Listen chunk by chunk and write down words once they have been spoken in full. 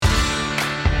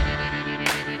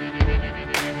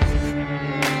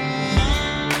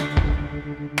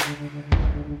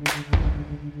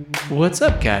What's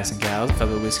up, guys and gals,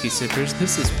 fellow whiskey sippers?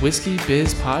 This is Whiskey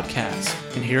Biz Podcast,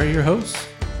 and here are your hosts,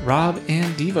 Rob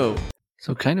and Devo.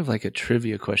 So kind of like a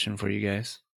trivia question for you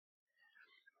guys.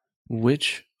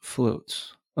 Which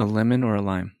floats, a lemon or a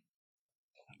lime?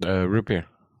 Root beer.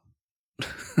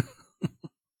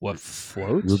 What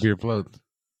floats? Root beer floats.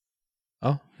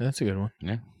 Oh, that's a good one.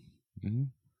 Yeah. Mm-hmm.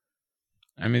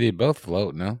 I mean, they both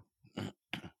float, no?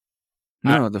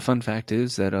 No, the fun fact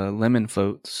is that a lemon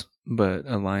floats, but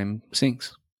a lime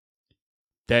sinks.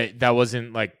 That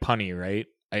wasn't like punny, right?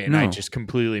 I No. just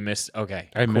completely missed. Okay,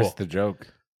 I cool. missed the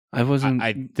joke. I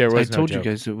wasn't. There was I told no you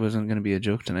joke. guys it wasn't going to be a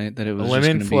joke tonight. That it A was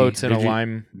lemon just floats gonna and be, a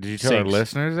lime. Did you tell our sinks.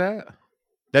 listeners that?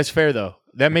 That's fair though.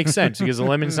 That makes sense because a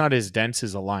lemon's not as dense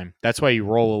as a lime. That's why you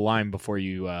roll a lime before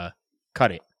you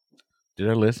cut it. Did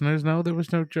our listeners know there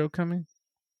was no joke coming?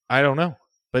 I don't know,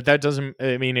 but that doesn't.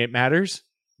 I mean, it matters.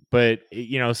 But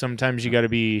you know, sometimes you got to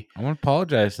be. I want to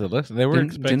apologize to the listeners. They were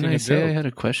expecting Didn't I a say joke. I had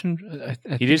a question? I You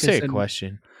think did say said, a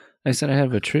question. I said I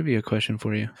have a trivia question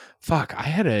for you. Fuck, I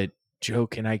had a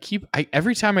joke and I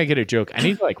every time I get a joke, I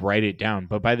need to like write it down.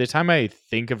 But by the time I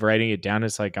think of writing it down,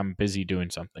 it's like I'm busy doing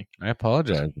something. I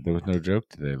apologize. There was no joke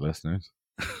today, listeners.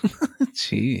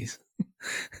 Jeez.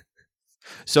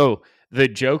 So the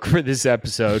joke for this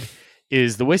episode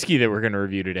is the whiskey that we're going to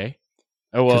review today.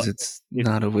 Oh well, Because it's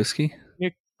not a whiskey?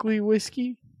 technically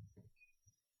whiskey.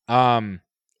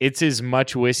 It's as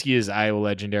much whiskey as Iowa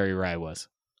Legendary Rye was.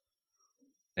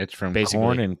 It's from Basically.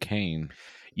 corn and cane.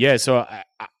 Yeah, so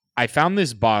I found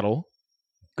this bottle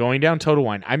going down Total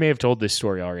Wine. I may have told this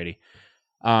story already,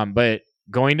 but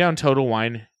going down Total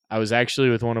Wine, I was actually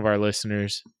with one of our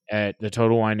listeners at the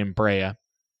Total Wine in Brea,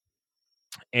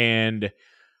 and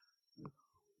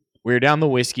we were down the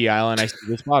whiskey aisle, and I see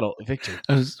this bottle. Victor.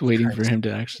 I was waiting for him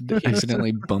to actually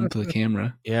accidentally bump the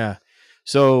camera. Yeah.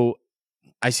 So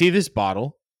I see this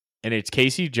bottle, and it's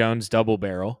Casey Jones Double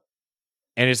Barrel,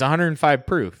 and it's 105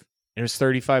 proof. And it was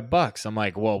 $35. I'm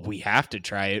like, well, we have to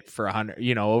try it for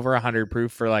 100, over 100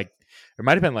 proof for like, it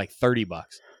might have been like $30. I'm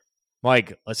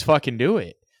like, let's fucking do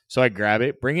it. So I grab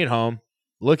it, bring it home,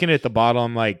 looking at the bottle.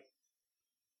 I'm like,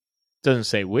 doesn't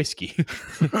say whiskey.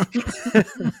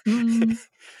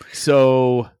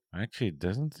 So Actually, it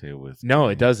doesn't say whiskey. no,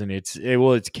 it doesn't. It's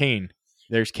cane.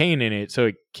 There's cane in it, so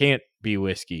it can't be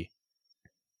whiskey.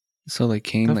 So like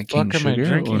cane, The like cane fuck am I sugar?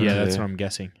 drinking? Or- Yeah, Okay. that's what I'm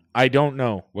guessing. I don't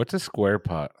know. What's a square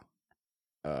pot?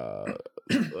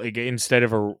 Like instead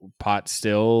of a pot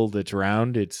still that's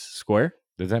round, it's square.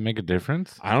 Does that make a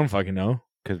difference? I don't fucking know.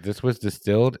 Because this was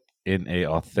distilled in a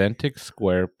authentic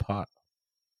square pot.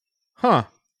 Huh.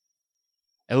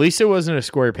 At least it wasn't a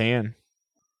square pan.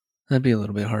 That'd be a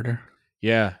little bit harder.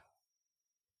 Yeah.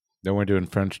 Then we're doing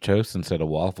French toast instead of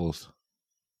waffles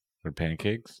or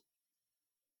pancakes.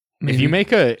 If you make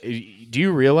do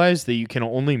you realize that you can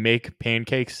only make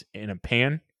pancakes in a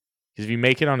pan? Because if you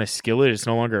make it on a skillet, it's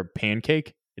no longer a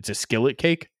pancake. It's a skillet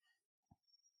cake.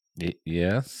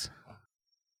 Yes.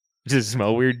 Does it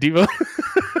smell weird, Devo?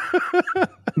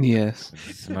 Yes.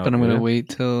 Smell But I'm going to good. wait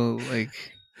till like...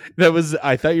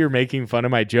 I thought you were making fun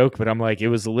of my joke, but I'm like, it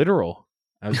was literal.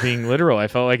 I was being literal. I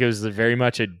felt like it was very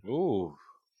much a... Ooh.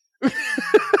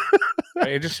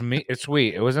 It's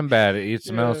sweet. It wasn't bad. It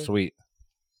smells Yeah. sweet.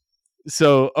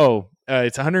 So,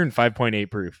 it's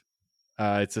 105.8 proof.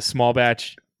 It's a small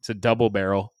batch. It's a double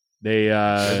barrel. They, It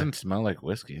doesn't smell like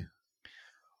whiskey.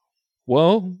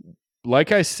 well,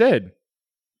 like I said,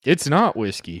 it's not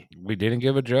whiskey. We didn't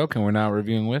give a joke, and we're not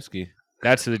reviewing whiskey.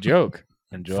 That's the joke.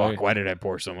 Enjoy. Fuck, why did I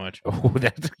pour so much? Oh,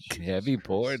 that's a heavy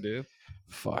pour, dude.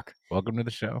 Fuck. Welcome to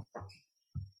the show.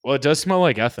 Well, it does smell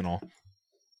like ethanol.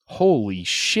 Holy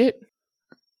shit.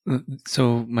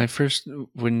 So my first...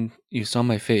 When you saw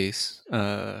my face,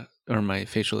 or my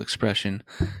facial expression,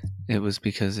 it was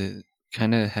because it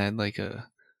kind of had like a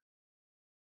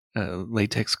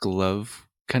latex glove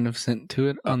kind of scent to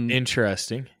it on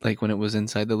Interesting. like when it was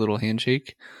inside the little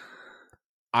handshake.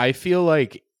 I feel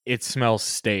like it smells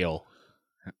stale.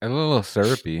 A little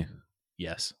syrupy.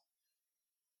 Yes.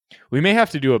 We may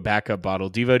have to do a backup bottle.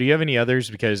 Devo, do you have any others?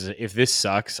 Because if this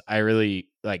sucks, I really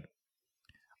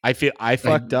I feel I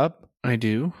fucked up. I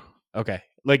do. Okay.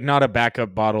 Like not a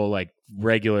backup bottle, like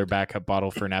regular backup bottle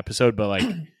for an episode, but like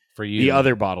For you. the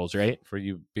other bottles, right? For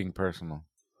you being personal.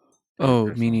 Oh,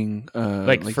 Personal. meaning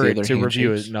Like the for other to review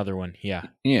handshakes? another one. Yeah.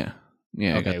 Yeah, I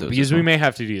Okay. got those. Because as we well. may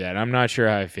have to do that. I'm not sure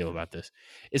how I feel about this.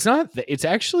 It's not. It's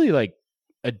actually like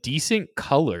a decent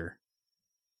color.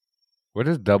 What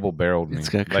does double barreled mean? It's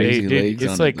got Like, crazy legs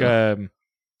It's on like it,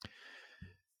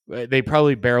 they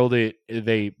probably barreled it.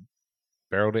 They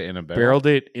barreled it in a barrel. barreled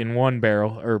it in one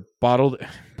barrel or bottled it,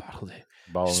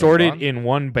 Bottled stored in it bond? in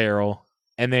one barrel,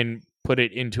 and then put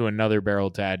it into another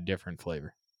barrel to add different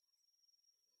flavor.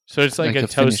 So it's like a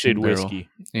finishing toasted barrel. whiskey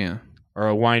Yeah. or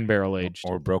a wine barrel aged.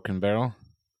 Or broken barrel.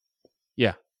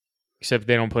 Except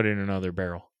they don't put it in another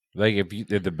barrel. Like if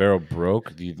the barrel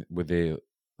broke, would they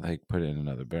like put it in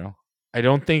another barrel? I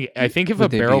think if a Would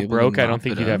they be barrel able to broke, I don't mop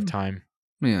think it you'd have up? time.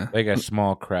 Yeah. Like a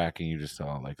small crack, and you just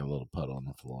saw like a little puddle on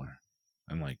the floor,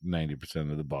 and like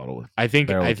 90% of the bottle was I think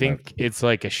barrel left. it's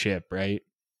like a ship, right?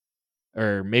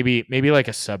 Or maybe like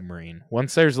a submarine.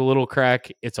 Once there's a little crack,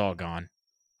 it's all gone.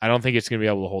 I don't think it's gonna be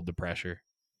able to hold the pressure.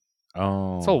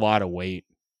 Oh, It's a lot of weight.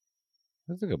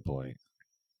 that's a good point.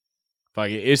 Fuck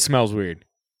it smells weird.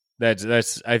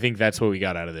 That's I think that's what we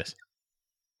got out of this.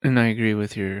 And I agree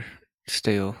with your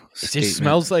stale It statement. just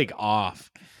smells like off.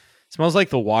 It smells like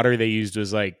the water they used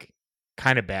was like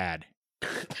kind of bad.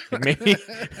 Like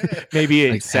maybe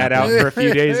it Like sat tap out water. for a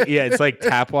few days. Yeah, it's like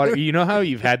tap water. You know how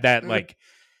you've had that like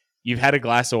you've had a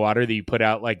glass of water that you put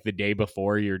out like the day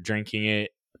before you're drinking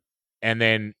it, and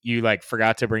then you like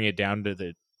forgot to bring it down to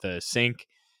the sink,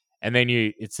 and then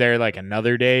it's there like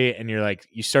another day, and you're like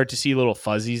you start to see little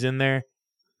fuzzies in there,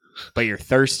 but you're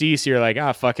thirsty, so you're like,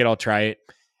 ah, fuck it, I'll try it,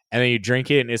 and then you drink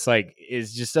it, and it's like it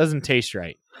just doesn't taste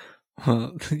right.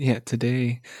 Well, yeah,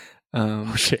 today.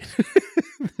 Oh shit!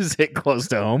 Is it close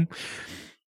to home?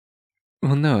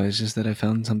 Well, no, it's just that I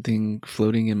found something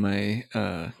floating in my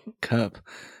cup,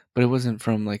 but it wasn't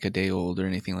from like a day old or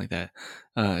anything like that.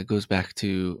 It goes back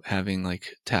to having like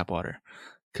tap water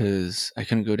because I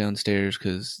couldn't go downstairs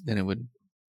because then it would.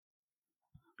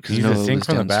 Because Use the Noah sink was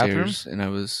from the bathroom? downstairs and I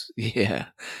was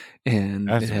and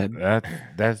That's it had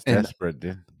that's and- desperate,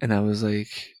 dude. and I was like,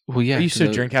 well, yeah, I used 'cause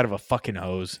to drink out of a fucking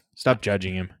hose. Stop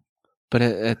judging him. But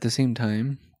at the same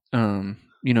time,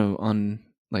 on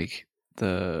like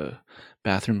the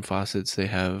bathroom faucets, they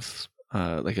have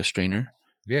like a strainer.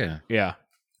 Yeah, Yeah.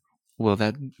 Well,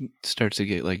 that starts to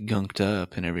get like gunked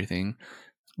up and everything.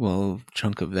 Well, a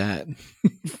chunk of that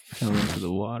fell into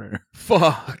the water.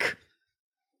 Fuck.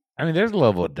 I mean, there's a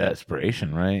level of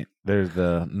desperation, right? There's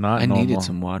the not I normal. needed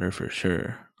some water for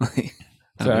sure. Like,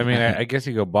 So I mean, I guess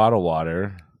you go bottled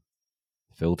water,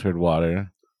 filtered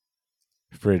water,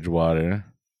 fridge water,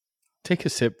 Take a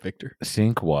sip, Victor.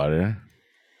 sink water,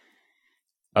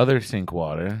 other sink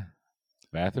water,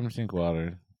 bathroom sink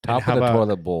water, top how of the about-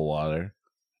 toilet bowl water,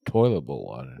 toilet bowl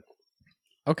water.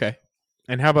 Okay.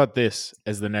 And how about this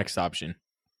as the next option?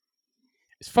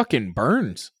 It's fucking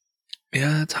burns.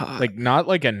 yeah, it's hot. Like not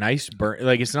like a nice burn.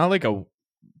 Like it's not like a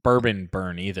bourbon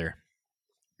burn either.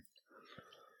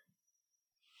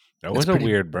 That It's was a pretty-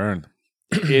 weird burn.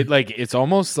 It's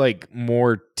almost like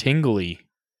more tingly.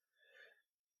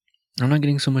 I'm not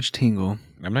getting so much tingle.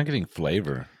 I'm not getting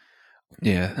flavor.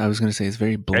 Yeah, I was gonna say it's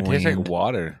very It bland. tastes like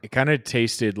water. It kind of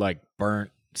tasted like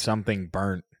something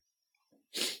burnt.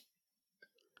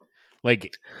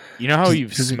 Like, you know how Does-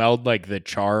 you've does it- smelled like the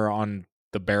char on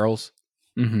the barrels?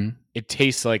 Mm-hmm. It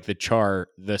tastes like the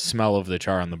smell of the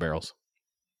char on the barrels.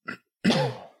 It's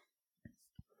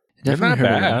Definitely not hurt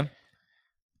a little. bad.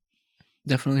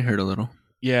 Definitely hurt a little.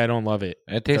 Yeah, I don't love it.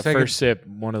 It The tastes like first sip,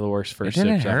 one of the worst first it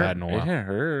didn't sips I've hurt. had in a It while. didn't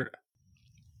hurt.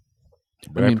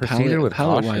 But I mean, proceeded with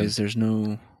palate caution. wise, there's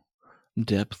no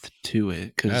depth to it Yeah,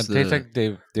 because it tastes like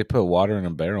they put water in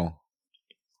a barrel.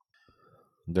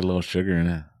 Did a little sugar in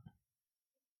it.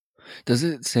 does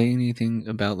it say anything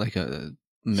about like a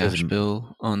Says mash m-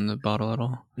 bill on the bottle at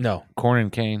all? No. Corn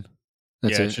and cane.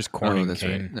 That's Yeah, it. it's just corn and that's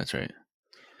cane. right. That's right.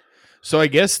 So I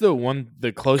guess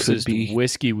the closest be.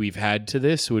 whiskey we've had to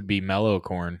this would be Mellow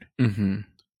Corn. Mm-hmm.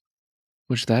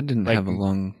 Which that didn't Like have a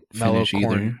long Mellow finish either.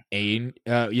 Corn aged.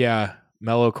 Yeah,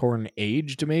 Mellow Corn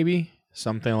aged maybe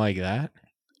something like that.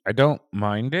 I don't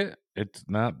mind it. It's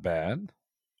not bad.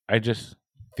 I just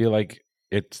feel like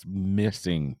it's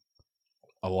missing.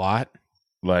 A lot.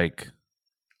 Like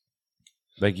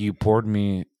you poured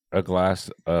me a glass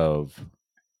of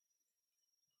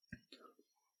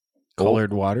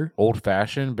Colored water. old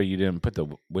fashioned, but you didn't put the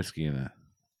whiskey in it.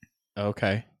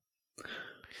 Okay.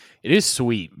 It is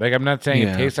sweet. Like, I'm not saying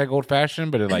Yeah. it tastes like old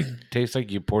fashioned, but it like tastes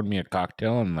like you poured me a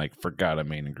cocktail and like forgot a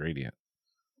main ingredient.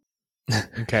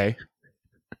 Okay.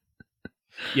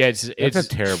 Yeah, it's It's a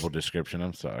terrible description.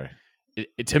 I'm sorry.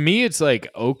 to me it's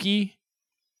like oaky,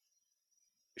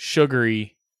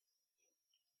 sugary.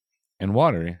 And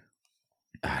watery.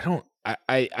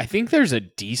 I think there's a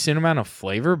decent amount of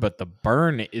flavor, but the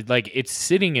burn is like it's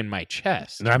sitting in my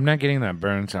chest. No, I'm not getting that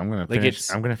burn, so I'm gonna Like, finish.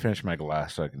 it's- I'm gonna finish my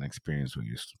glass so I can experience what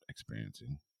you're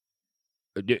experiencing.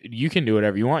 You can do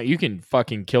whatever you want. You can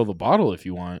fucking kill the bottle if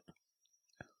you want.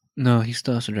 No, he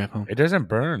still has to drive home. It doesn't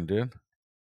burn, dude.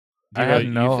 I had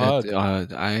no you've-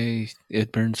 hug.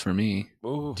 It burns for me.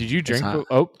 Ooh. Did you drink? hot.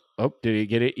 Oh, did you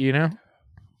get it? You know?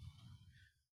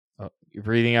 Oh, you're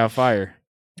breathing out fire.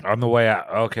 On the way out.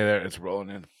 Okay, there it's rolling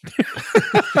in.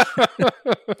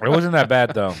 It wasn't that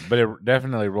bad though, but it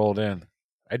definitely rolled in.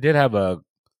 I did have I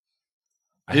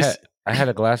had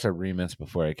a glass of Remus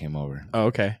before I came over. Oh,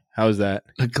 okay. How was that?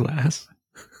 A glass.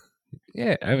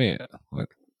 Yeah, I mean, what?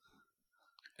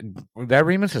 That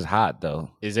Remus is hot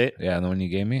though. Is it? Yeah, the one you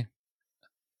gave me.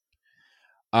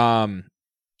 I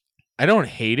don't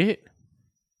hate it.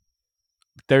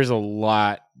 There's a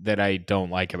lot that I don't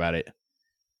like about it.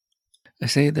 I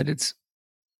say that it's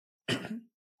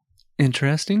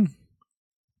interesting.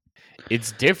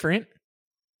 It's different.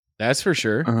 That's for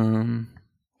sure.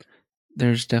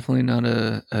 There's definitely not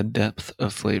a depth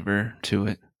of flavor to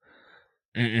it.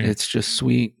 Mm-mm. It's just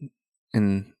sweet,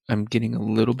 and I'm getting a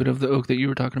little bit of the oak that you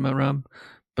were talking about, Rob.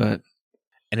 But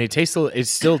And it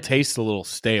still tastes a little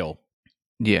stale.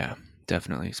 yeah,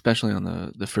 definitely, especially on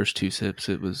the first two sips,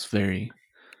 it was very,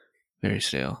 very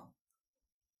stale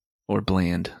or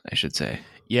bland, I should say.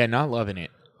 Yeah, not loving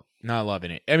it. Not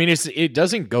loving it. I mean, it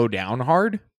doesn't go down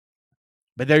hard,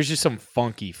 but there's just some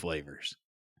funky flavors.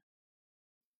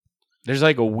 There's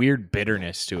like a weird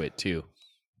bitterness to it too.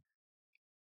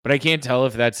 But I can't tell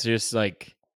if that's just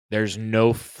like there's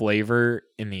no flavor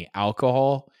in the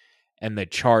alcohol and the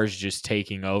char's just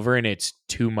taking over and it's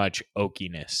too much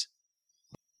oakiness.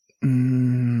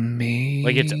 Maybe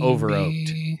Like it's over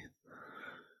oaked.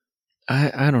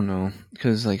 I don't know,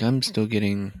 because like I'm still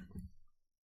getting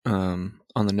on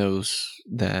the nose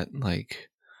that like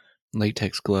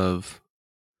latex glove,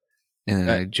 and then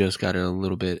I just got it a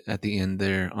little bit at the end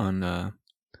there on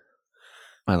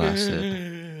my last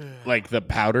sip. Like the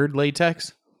powdered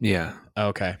latex? Yeah,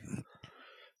 Okay.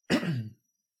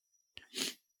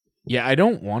 Yeah, I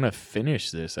don't want to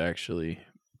finish this actually,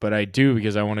 but I do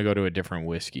because I want to go to a different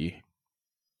whiskey.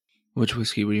 which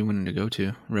whiskey were you wanting to go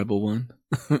to? Rebel One.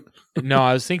 No,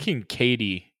 I was thinking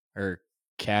Katie or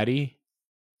Caddy.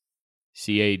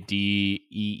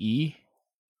 Cadee.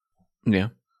 Yeah.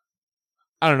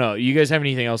 I don't know. You guys have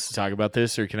anything else to talk about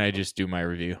this, or can I just do my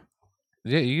review?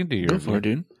 Yeah, you can do your Go for it,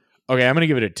 dude. Okay, I'm gonna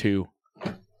give it a 2.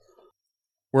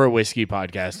 We're a whiskey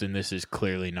podcast, and this is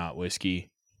clearly not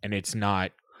whiskey, and it's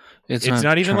not. It's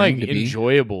not even like trying to be.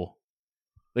 enjoyable.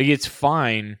 Like it's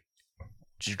fine,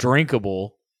 it's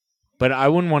drinkable, but I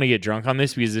wouldn't want to get drunk on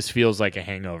this because this feels like a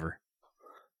hangover.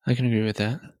 I can agree with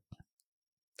that.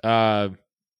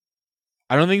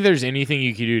 I don't think there's anything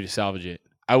you could do to salvage it.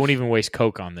 I wouldn't even waste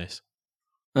Coke on this.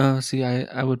 See,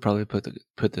 I would probably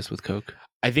put this with Coke.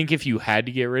 I think if you had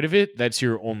to get rid of it, that's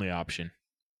your only option.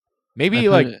 Maybe I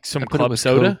put like it- some I put it club with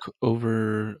soda. Coke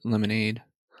over lemonade.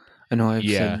 I know I've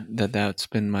said that's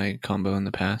been my combo in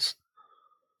the past.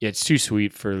 Yeah, it's too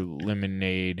sweet for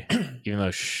lemonade. Even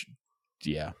though,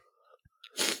 yeah,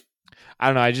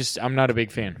 I don't know. I'm not a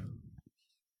big fan.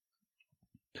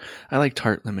 I like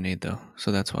tart lemonade though,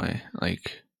 so that's why.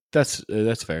 Like, That's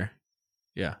fair.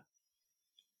 Yeah.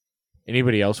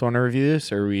 Anybody else want to review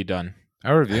this, or are we done?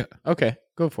 I'll review it. Okay,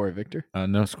 go for it, Victor.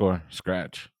 No score.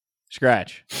 Scratch.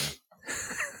 Scratch.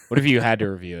 What if you had to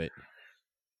review it?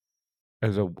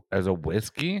 As a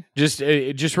whiskey?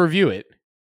 Just review it.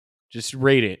 Just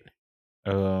rate it.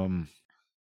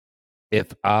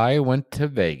 If I went to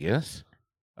Vegas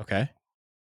Okay.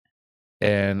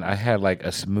 and I had like a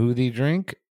smoothie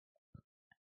drink,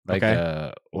 like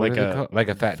Okay. what Like is it a called? Like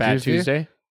a Fat Tuesday? Tuesday.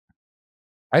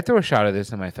 I throw a shot of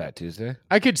this in my Fat Tuesday.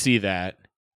 I could see that.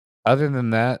 Other than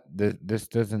that, this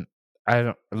doesn't. I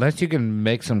don't unless you can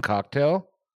make some cocktail.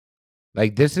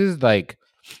 Like this is like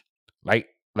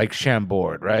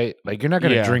Chambord, right? Like you're not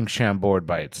gonna Yeah. drink Chambord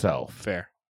by itself. Fair.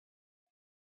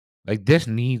 Like this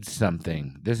needs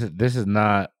something. This is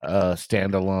not a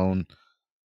standalone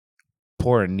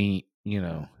pour neat. You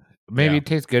know, maybe Yeah. it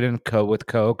tastes good with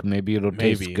Coke. Maybe it'll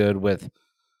Maybe. taste good with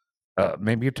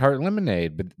maybe a tart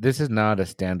lemonade. But this is not a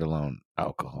standalone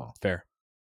alcohol. Fair.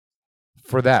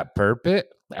 For that purpose,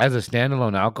 as a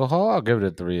standalone alcohol, I'll give it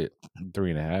a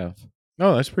 3.5.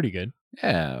 Oh, that's pretty good.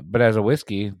 Yeah, but as a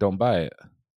whiskey, don't buy it.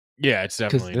 Yeah, it's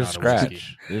definitely This not a whiskey.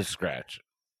 scratch. This scratch.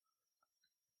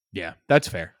 Yeah, that's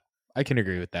fair. I can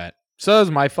agree with that. So that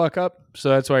was my fuck up. So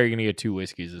that's why you're gonna get 2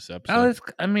 whiskeys this episode. Oh,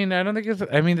 I don't think it's.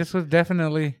 I mean, this was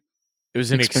definitely. It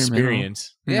was an experimental.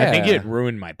 experience. Yeah. I think it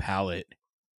ruined my palate.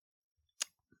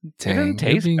 dang, doesn't you're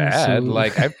taste being bad.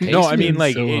 Like, I've No, I tasted mean, being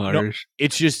like, so no, harsh.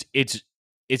 It's just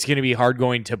it's gonna be hard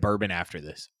going to bourbon after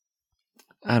this.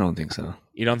 I don't think so.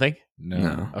 You don't think?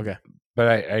 No. Okay. But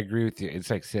I agree with you. It's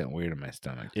like sitting weird in my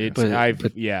stomach. It's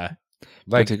But- yeah. Like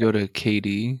like to go to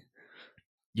KD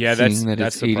Yeah, seeing that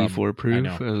that's it's the 84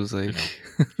 problem. proof, I was like,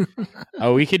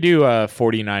 Oh, we could do a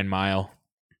 49 mile.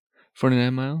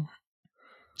 49 mile?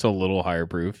 It's a little higher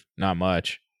proof, not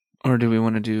much. Or do we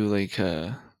want to do like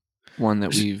one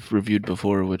that we've reviewed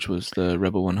before, which was the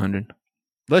Rebel 100?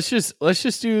 Let's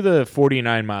just do the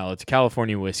 49 mile. It's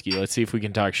California whiskey. Let's see if we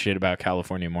can talk shit about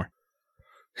California more.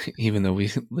 Even though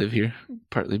we live here,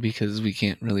 partly because we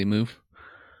can't really move.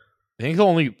 I think the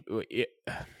only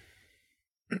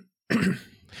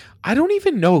I don't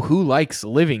even know who likes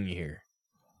living here.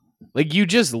 Like, you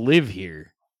just live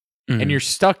here Mhm. and you're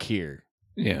stuck here.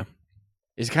 Yeah.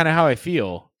 Is kind of how I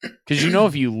feel. Because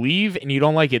if you leave and you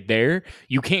don't like it there,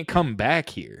 you can't come back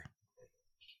here.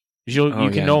 You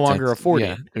can no longer afford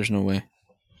it. There's no way.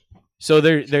 So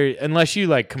there unless you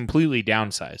like completely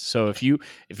downsize. So if you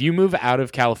move out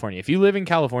of California, if you live in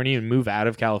California and move out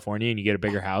of California and you get a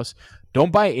bigger house,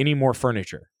 don't buy any more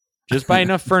furniture. Just buy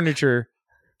enough furniture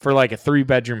for like a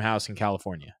 3-bedroom house in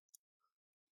California.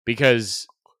 Because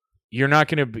you're not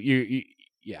going to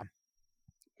yeah.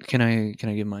 Can I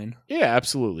give mine? Yeah,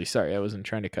 absolutely. Sorry, I wasn't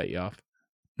trying to cut you off.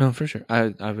 No, for sure.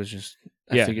 I was just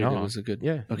I figured it was a good.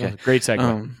 Yeah. Okay. No, great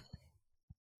segue.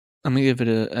 I'm gonna give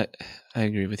it I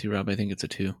agree with you, Rob. I think it's a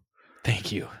 2.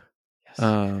 Thank you.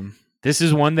 Yes. This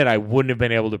is one that I wouldn't have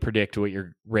been able to predict what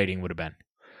your rating would have been.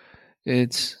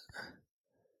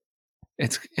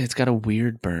 It's got a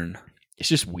weird burn. It's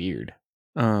just weird.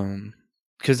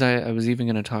 Because I was even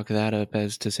gonna talk that up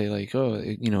as to say like, oh,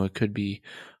 it could be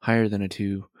higher than a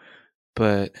 2,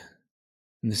 but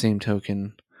in the same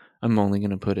token, I'm only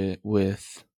gonna put it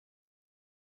with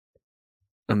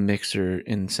a mixer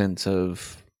in sense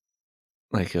of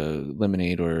like a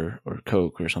lemonade or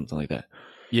Coke or something like that.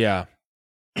 Yeah.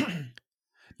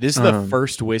 This is the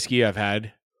first whiskey I've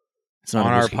had on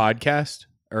our podcast,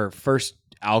 or first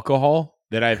alcohol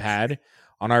that I've had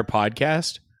on our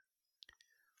podcast,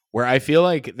 where I feel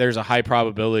like there's a high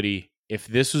probability if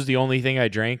this was the only thing I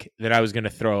drank that I was going to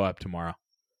throw up tomorrow.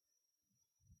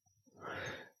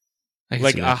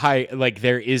 Like a high, like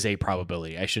there is a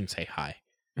probability. I shouldn't say high.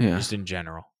 Yeah. Just in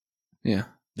general. Yeah.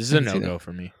 This is a no-go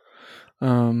for me.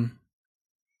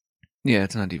 Yeah,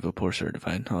 it's not DevoPour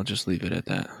certified. I'll just leave it at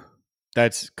that.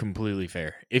 That's completely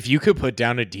fair. If you could put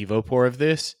down a DevoPour of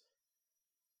this,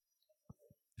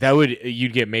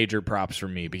 you'd get major props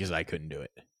from me because I couldn't do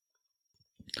it.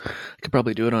 I could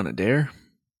probably do it on a dare.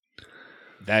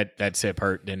 That sip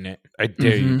hurt, didn't it? I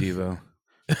dare you, Devo.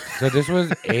 So this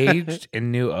was aged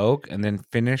in new oak and then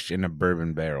finished in a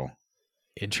bourbon barrel.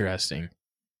 Interesting.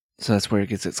 So that's where it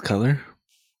gets its color?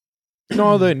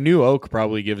 No, the new oak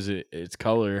probably gives it its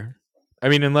color. I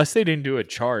mean, unless they didn't do it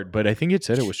charred, but I think it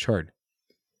said it was charred.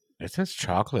 It says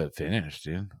chocolate finish,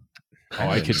 dude. Oh,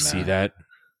 I could see that.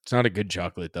 It's not a good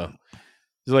chocolate, though.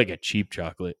 It's like a cheap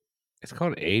chocolate. It's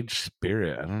called aged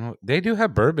spirit. I don't know. They do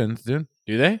have bourbons, dude.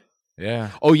 Do they?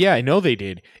 Yeah. Oh, yeah, I know they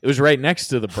did. It was right next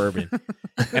to the bourbon.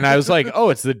 And I was like, oh,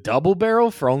 it's the double barrel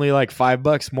for only like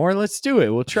 $5 more? Let's do it.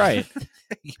 We'll try it.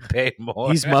 You paid more.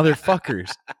 These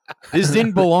motherfuckers. This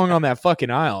didn't belong on that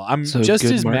fucking aisle. I'm just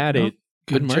as mad at...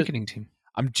 Good marketing team.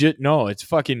 No, it's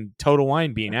fucking Total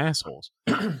Wine being assholes.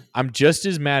 I'm just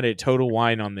as mad at Total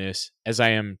Wine on this as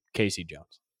I am Casey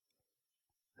Jones.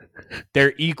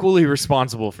 They're equally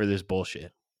responsible for this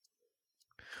bullshit.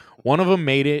 One of them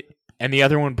made it, and the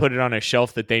other one put it on a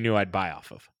shelf that they knew I'd buy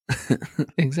off of.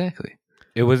 Exactly.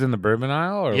 It was in the bourbon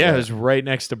aisle? Or yeah, what? It was right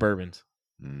next to bourbons.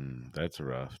 That's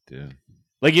rough, dude.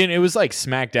 Like, it was like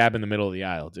smack dab in the middle of the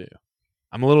aisle, too.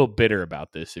 I'm a little bitter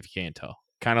about this, if you can't tell.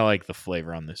 Kind of like the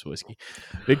flavor on this whiskey.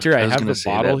 Victor, I have the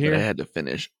bottle here. I had to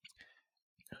finish.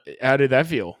 How did that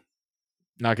feel?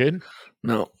 Not good?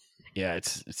 No. Yeah,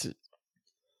 it's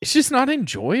just not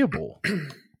enjoyable.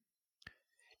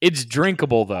 It's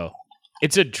drinkable, though.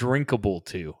 It's a drinkable,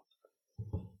 too.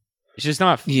 It's just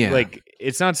not, like,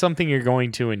 it's not something you're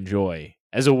going to enjoy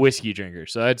as a whiskey drinker.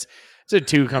 So it's a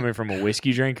 2 coming from a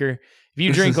whiskey drinker. If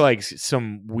you drink, like,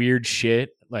 some weird shit,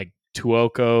 like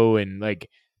Tuoco and, like,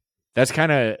 that's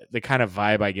kind of the kind of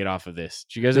vibe I get off of this.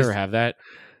 Do you guys ever have that?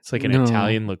 It's like an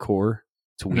Italian liqueur.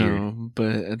 It's weird. No,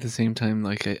 but at the same time,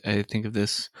 like I think of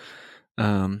this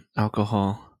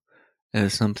alcohol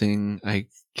as something I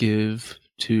give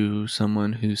to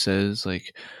someone who says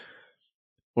like,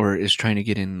 or is trying to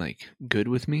get in like good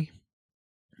with me.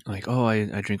 Like, oh, I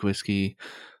drink whiskey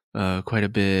quite a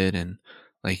bit, and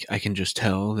like I can just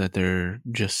tell that they're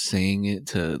just saying it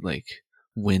to like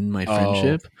win my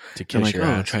friendship. To kiss I'm like, your oh,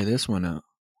 ass. try this one out.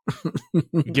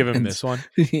 Give him And this one.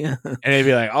 Yeah. And they'd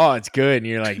be like, "Oh, it's good." And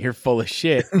you're like, "You're full of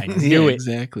shit." I knew it.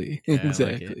 Exactly. Yeah,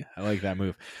 Exactly. I like that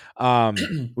move.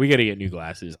 We got to get new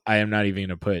glasses. I am not even going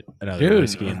to put another Dude.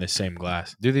 whiskey in the same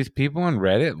glass. Dude, these people on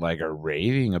Reddit like are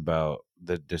raving about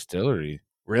the distillery.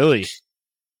 Really?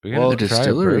 We Well, gotta The try a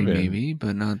distillery, bourbon. maybe,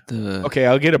 but not the. Okay,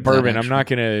 I'll get a That bourbon. I'm actual- not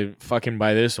going to fucking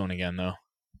buy this one again, though.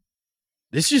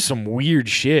 This is just some weird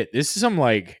shit. This is some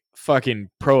like fucking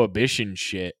prohibition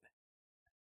shit.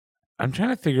 I'm trying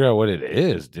to figure out what it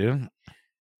is, dude.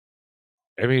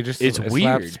 I mean, just It's it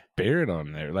slaps weird. spirit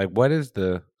on there. Like, what is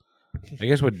the? I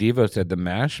guess what Devo said, the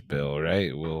mash bill,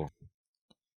 right? Well,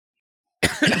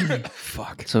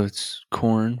 Fuck. So it's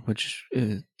corn, which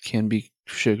can be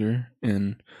sugar,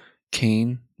 and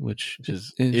cane, which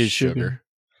is sugar.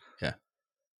 Yeah.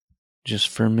 Just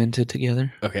fermented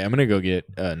together. Okay, I'm going to go get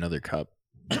another cup.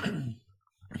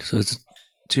 So it's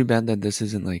too bad that this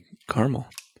isn't like caramel.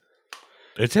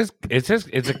 it says it's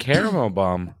a caramel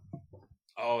bomb.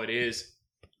 Oh, it is.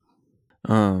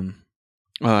 No,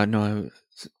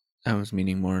 I was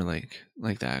meaning more like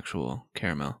the actual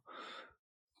caramel.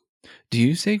 Do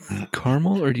you say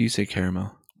caramel or do you say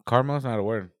caramel? Caramel's not a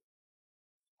word.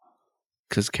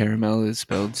 Because caramel is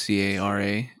spelled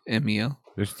Caramel.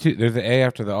 There's two. There's an A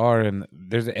after the R, and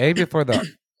there's an A before the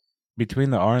between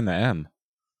the R and the M.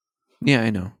 Yeah, I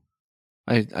know.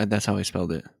 I that's how I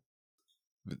spelled it.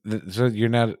 So you're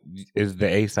not. Is the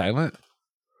A silent?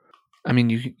 I mean,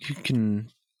 you can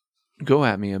go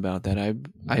at me about that.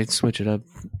 I switch it up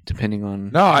depending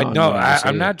on. No, I on no. what I say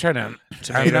I'm it. not trying to.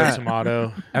 Tomato, I'm not-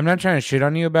 tomato. I'm not trying to shit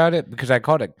on you about it because I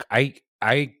called it.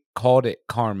 I called it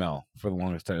caramel for the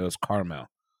longest time. It was caramel.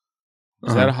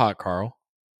 Is that a hot Carl?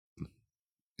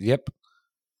 Yep.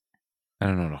 I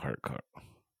don't know the hard car.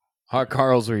 Hot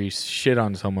Carl's where you shit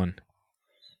on someone.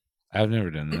 I've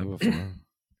never done that before.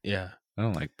 Yeah, I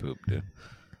don't like poop, dude.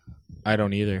 I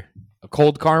don't either. A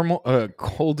cold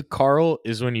Carl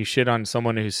is when you shit on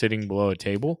someone who's sitting below a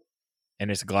table,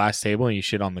 and it's a glass table, and you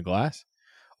shit on the glass.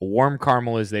 A warm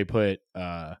caramel is they put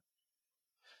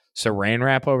saran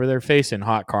wrap over their face, and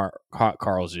hot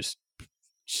Carl's just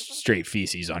straight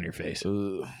feces on your face.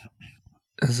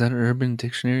 Is that an Urban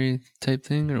Dictionary type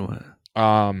thing or what?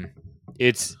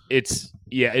 It's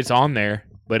on there,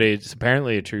 but it's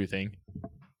apparently a true thing.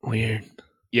 Weird.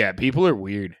 Yeah, people are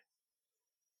weird.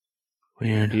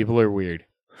 Weird. People are weird.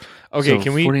 Okay, So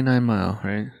can we? 49 Mile,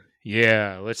 right?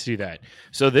 Yeah, let's do that.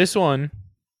 So this one,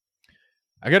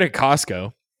 I got at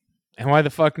Costco, and why the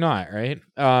fuck not, right?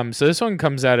 So this one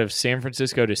comes out of San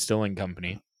Francisco Distilling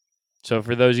Company. So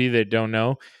for those of you that don't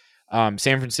know, San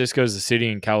Francisco is a city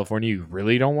in California you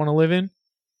really don't want to live in.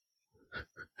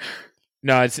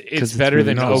 No, it's it's better really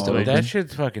than not Oakland. That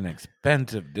shit's fucking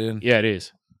expensive, dude. Yeah, it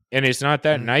is, and it's not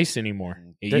that nice anymore.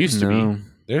 It used to be. No.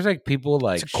 There's like people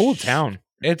like It's a cool town.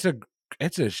 It's a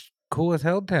cool as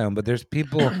hell town, but there's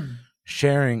people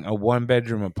sharing a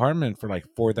 1-bedroom apartment for like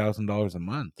 $4,000 a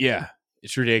month. Yeah,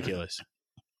 it's ridiculous.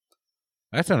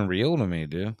 That's unreal to me,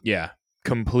 dude. Yeah,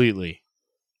 completely.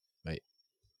 Right.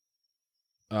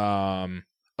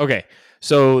 Okay,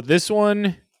 so this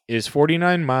one is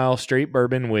 49 Mile straight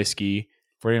bourbon whiskey.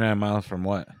 49 miles from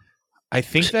what? I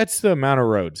think that's the amount of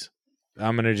roads.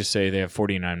 I'm going to just say they have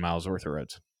 49 miles worth of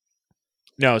roads.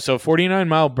 No, so 49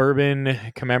 Mile Bourbon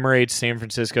commemorates San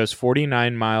Francisco's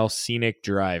 49-mile scenic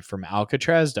drive from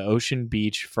Alcatraz to Ocean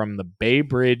Beach, from the Bay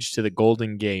Bridge to the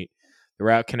Golden Gate. The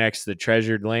route connects the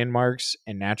treasured landmarks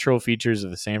and natural features of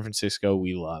the San Francisco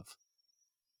we love.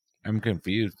 I'm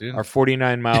confused, dude. Our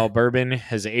 49-mile bourbon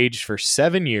has aged for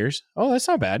 7 years. Oh, that's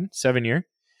not bad. 7 year.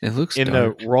 It looks In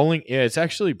dark. the rolling, yeah, it's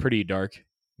actually pretty dark. You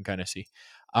can kind of see.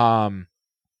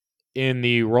 In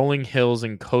the rolling hills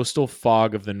and coastal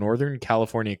fog of the Northern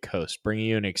California coast, bringing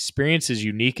you an experience as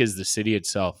unique as the city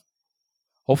itself.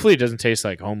 Hopefully, it doesn't taste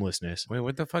like homelessness. Wait,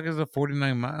 what the fuck is a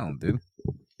 49 mile, dude?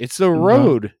 It's the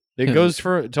road that Yeah. goes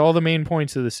to all the main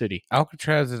points of the city.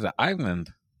 Alcatraz is an island.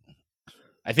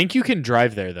 I think you can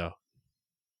drive there, though.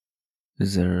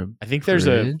 Is there a I think there's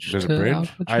a. bridge? there's a to bridge?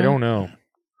 Alcatraz? I don't know.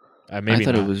 Maybe I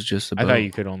thought not. it was just a I boat. thought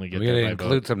you could only get We there gotta by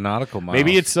include boat. some nautical miles.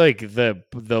 Maybe it's like the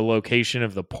location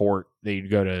of the port that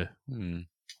you'd go to.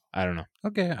 I don't know.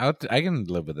 Okay, I can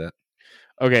live with that.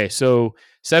 Okay, so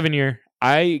 7 year.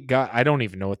 I don't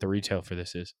even know what the retail for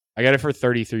this is. I got it for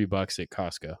 $33 at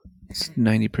Costco. It's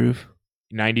 90 proof.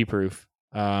 90 proof.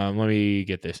 Let me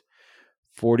get this.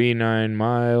 49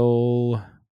 mile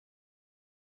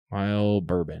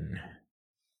bourbon.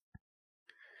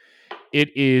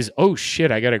 It is, oh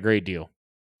shit, I got a great deal.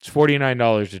 It's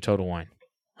 $49 to Total Wine.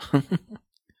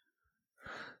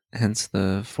 Hence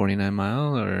the 49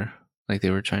 Mile, or like they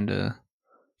were trying to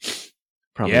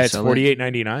probably Yeah, it's sell it.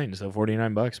 $48.99, so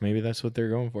 $49. Maybe that's what they're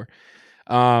going for.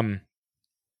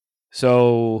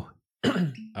 So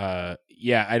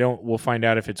yeah, we'll find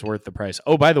out if it's worth the price.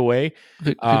 Oh, by the way,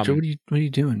 Victor, what are you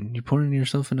doing? You pouring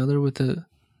yourself another with the?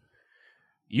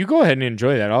 You go ahead and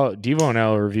enjoy that. Devo and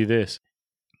I'll review this.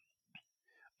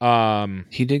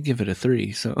 He did give it a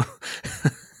 3, so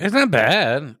It's not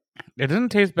bad. It doesn't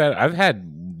taste bad. I've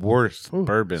had worse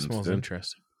bourbons. Smells dude.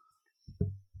 interesting.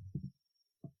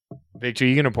 Victor, are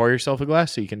you gonna pour yourself a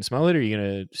glass so you can smell it, or are you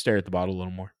gonna stare at the bottle a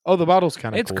little more? Oh, the bottle's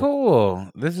kind of It's cool.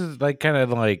 This is like kind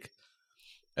of like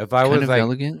if I kind was of like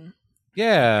elegant.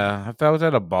 yeah, if I was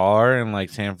at a bar in like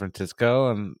San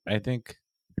Francisco, and I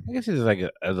guess it's like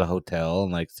as a hotel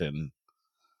and like sitting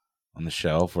on the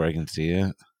shelf where I can see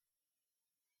it.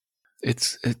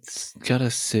 It's got a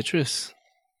citrus,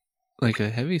 like a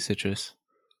heavy citrus,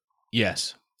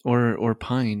 Yes, or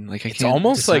pine. Like it's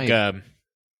almost like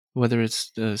whether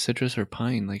it's citrus or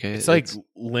pine. Like it's like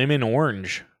lemon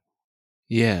orange.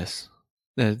 Yes,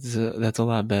 that's a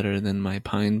lot better than my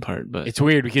pine part. But It's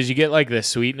weird because you get like the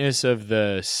sweetness of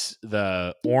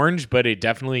the orange, but it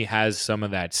definitely has some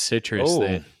of that citrus.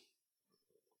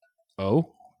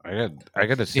 I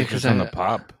got a citrus on the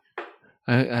pop.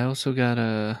 I also got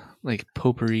a like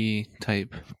potpourri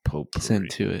type scent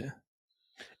to it.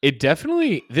 It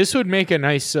definitely, this would make a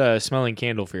nice smelling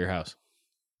candle for your house.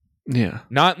 Yeah.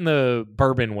 Not in the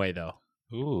bourbon way though.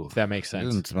 Ooh, If that makes it sense.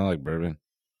 doesn't smell like bourbon.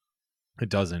 It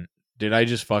doesn't. Did I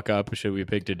just fuck up? Should we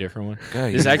picked a different one?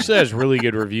 God, This yeah. actually has really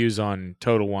good reviews on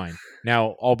Total Wine.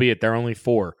 Now, albeit they're only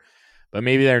 4, but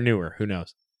maybe they're newer. Who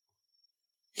knows?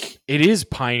 It is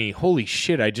piney. Holy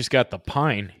shit! I just got the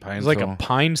pine. It's like a Pine-Sol.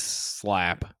 pine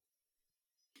slap.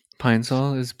 Pine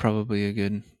Sol is probably a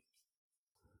good.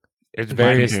 It's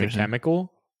very Minus the comparison.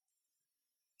 chemical.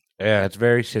 yeah, it's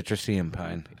very citrusy and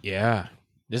pine. Yeah,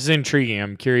 this is intriguing.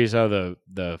 I'm curious how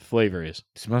the flavor is.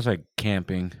 It smells like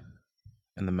camping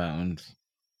in the mountains.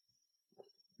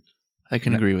 I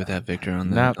can agree with that, Victor,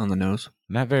 on the nose.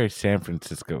 Not very San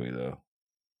Francisco-y though.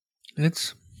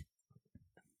 It's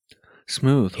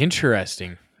smooth.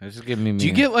 Interesting. This is giving me. Do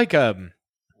you get like a?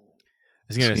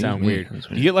 It's gonna Excuse sound me, weird. that's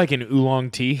Do you get like an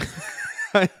oolong tea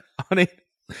on it?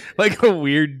 Like a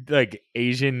weird, like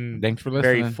Asian, Thanks for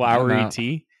listening. very flowery I'm out.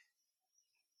 tea.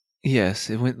 Yes,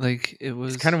 it went like it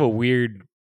was It's kind of a weird,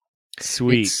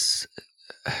 sweet. it's-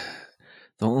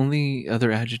 the only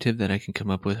other adjective that I can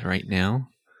come up with right now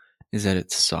is that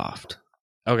it's soft.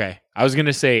 Okay, I was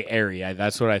gonna say airy.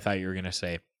 That's what I thought you were gonna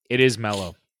say. It is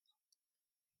mellow.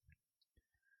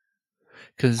 I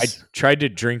Because tried to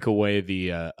drink away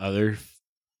the other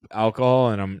alcohol,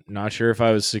 and I'm not sure if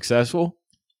I was successful.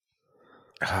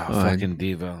 Oh, Oh, I- fucking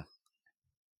Devo.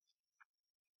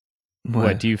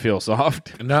 What do you feel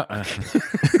soft? No,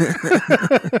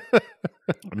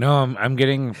 no, I'm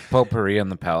getting potpourri on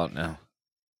the palate now.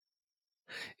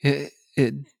 it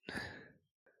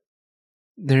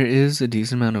there is a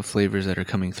decent amount of flavors that are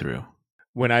coming through.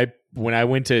 When I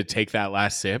went to take that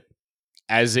last sip,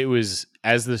 as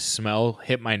the smell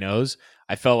hit my nose,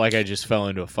 I felt like I just fell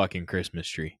into a fucking Christmas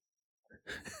tree.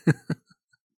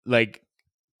 Like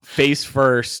face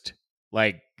first,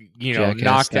 like Jackass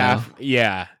knocked style. out.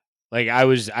 Yeah. Like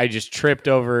I just tripped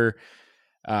over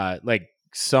like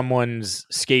someone's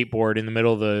skateboard in the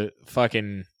middle of the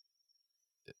fucking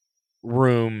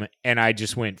room, and I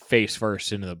just went face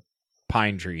first into the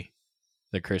pine tree,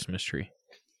 the Christmas tree.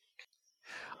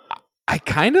 I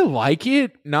kind of like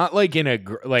it, not like in a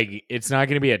like it's not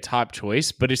going to be a top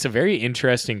choice, but it's a very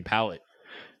interesting palette.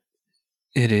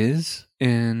 It is,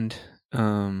 and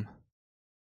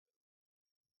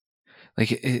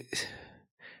like it.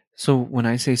 So when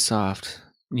I say soft,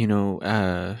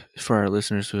 for our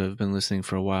listeners who have been listening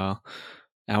for a while,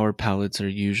 our palates are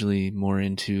usually more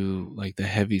into like the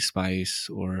heavy spice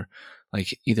or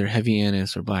like either heavy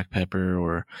anise or black pepper,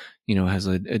 or has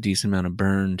a decent amount of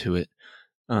burn to it.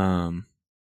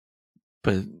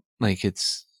 But like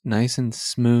it's nice and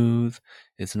smooth.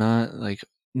 It's not like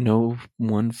no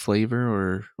one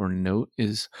flavor or note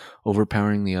is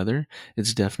overpowering the other.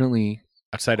 It's definitely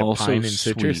Outside of also pine and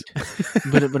citrus. sweet.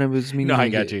 but I was meaning No, I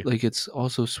like, got you. like it's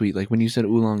also sweet. Like when you said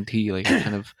oolong tea, like I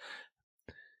kind of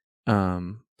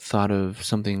thought of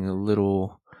something a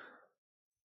little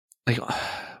like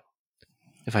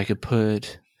if I could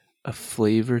put a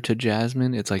flavor to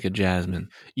jasmine, it's like a jasmine.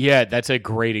 Yeah, that's a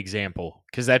great example,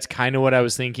 because that's kind of what I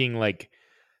was thinking, like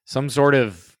some sort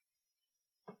of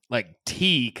like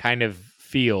tea kind of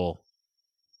feel,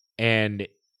 and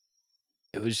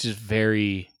it was just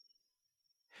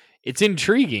it's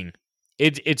intriguing.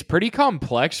 It's pretty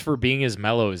complex for being as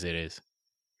mellow as it is.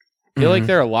 I feel like Mhm.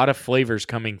 there are a lot of flavors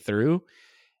coming through,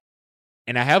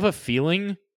 And I have a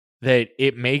feeling that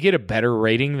it may get a better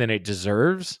rating than it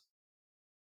deserves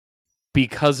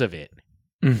because of it.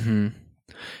 Mm-hmm.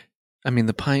 I mean,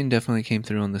 the pine definitely came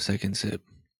through on the second sip.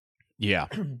 Yeah.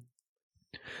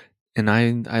 And I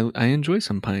enjoy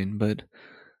some pine, but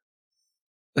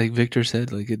like Victor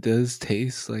said, like it does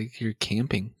taste like you're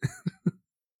camping.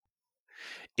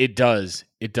 It does.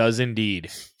 It does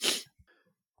indeed.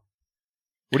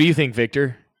 What do you think,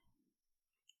 Victor?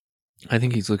 I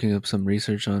think he's looking up some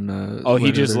research on. He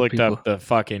what just other looked people- up the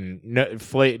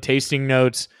fucking tasting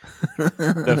notes.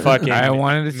 The fucking I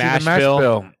wanted to see mash the mash bill.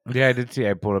 bill. Yeah, I did see.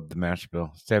 I pulled up the mash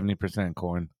bill. 70%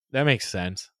 corn, That makes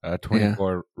sense.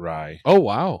 24 rye, Oh,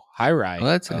 wow. High rye. Oh,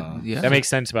 that's Yeah. That makes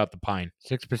sense about the pine.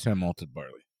 6% malted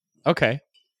barley. Okay.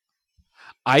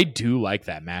 I do like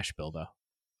that mash bill, though.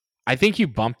 I think you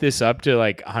bump this up to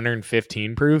like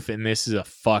 115 proof, and this is a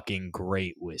fucking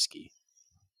great whiskey.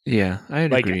 Yeah,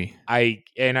 I'd Like, agree. I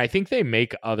think they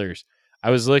make others. I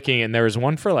was looking, and there was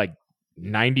one for like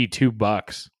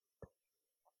 $92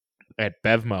 at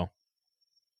Bevmo,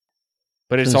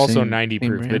 but it's the also same- 90 same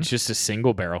proof. But brand? it's just a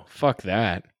single barrel. Fuck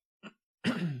that.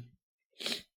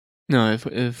 No,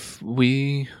 if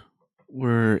we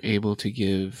were able to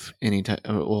give any type,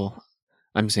 well,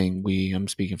 I'm saying we. I'm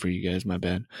speaking for you guys. My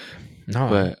bad, No,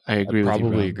 but I agree with you.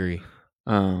 probably Rob. agree.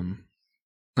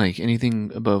 Like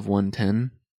anything above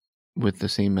 110 with the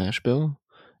same mash bill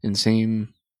and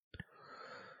same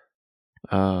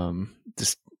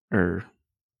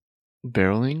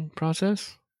barreling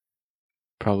process,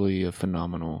 probably a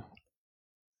phenomenal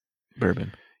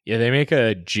bourbon. Yeah, they make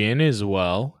a gin as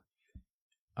well.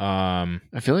 I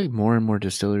feel like more and more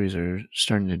distilleries are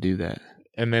starting to do that.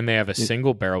 And then they have a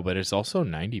single barrel, but it's also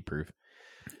 90 proof.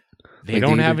 They Like,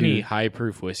 don't they have either any do- high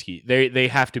proof whiskey. They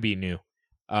have to be new.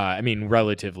 I mean,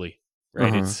 relatively, right?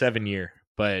 Uh-huh. It's 7 year,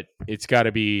 but it's got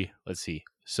to be. Let's see.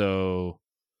 So,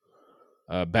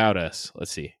 about us.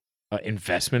 Let's see.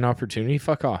 Investment opportunity.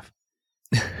 Fuck off.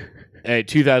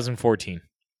 2014.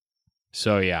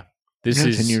 So yeah, this Yeah,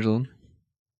 is 10 years old.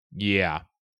 Yeah,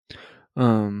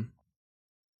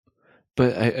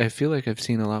 But I feel like I've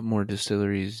seen a lot more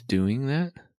distilleries doing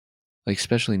that, like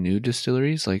especially new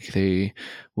distilleries. Like they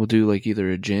will do like either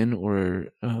a gin or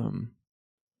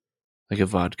like a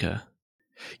vodka.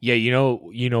 yeah. You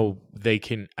know, they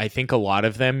can. I think a lot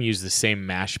of them use the same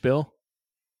mash bill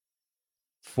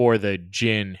for the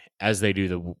gin as they do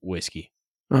the whiskey.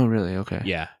 Oh, really? Okay.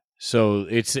 Yeah. So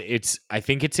it's I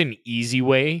think it's an easy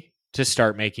way to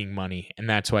start making money, and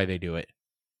that's why they do it.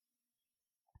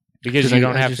 Because 'Cause you I-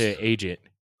 don't I have just- to age it.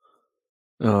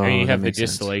 Oh, I mean, you that have the makes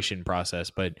sense. distillation process,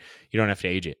 but you don't have to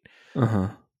age it. Uh-huh.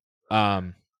 I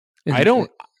And-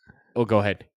 don't. Oh, go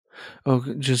ahead.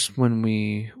 Oh, just when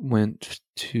we went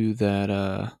to that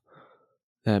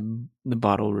the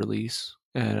bottle release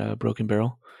at Broken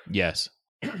Barrel, Yes.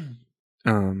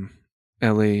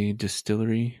 LA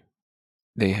Distillery,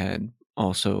 they had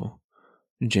also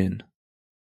gin.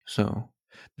 So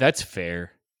That's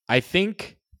fair. I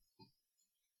think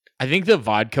the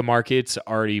vodka market's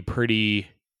already pretty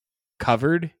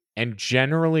covered, and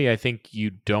generally I think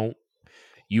you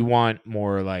want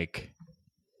more like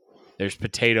there's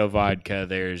potato vodka,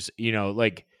 there's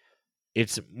like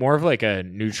it's more of like a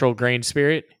neutral grain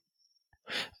spirit.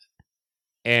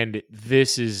 And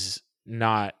this is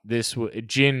not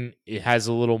gin, it has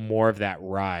a little more of that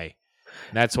rye.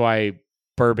 That's why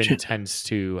bourbon Gin- tends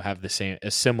to have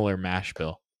a similar mash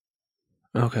bill.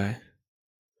 okay.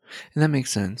 And that makes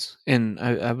sense. And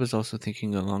I was also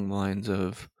thinking along the lines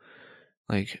of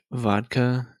like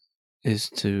vodka is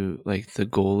to like the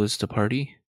goal is to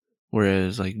party,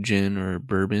 whereas like gin or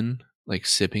bourbon, like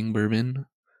sipping bourbon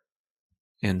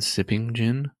and sipping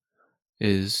gin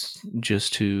is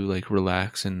just to like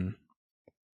relax and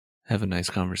have a nice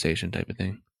conversation type of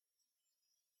thing.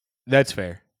 That's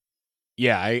fair.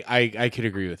 Yeah, I could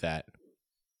agree with that.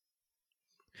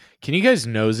 Can you guys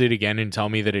nose it again and tell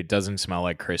me that it doesn't smell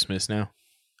like Christmas now?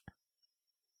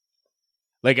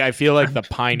 Like, I feel like the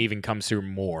pine even comes through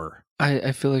more.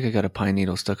 I feel like I got a pine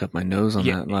needle stuck up my nose on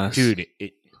that last. Dude,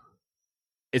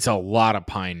 it's a lot of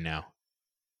pine now.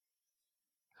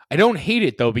 I don't hate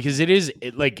it though, because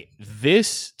like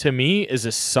this to me is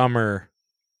a summer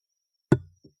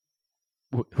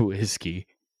whiskey.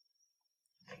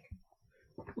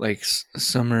 Like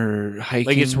summer hiking.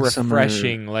 Like it's summer-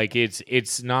 refreshing. Like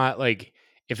it's not like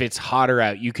if it's hotter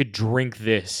out, you could drink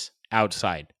this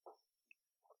outside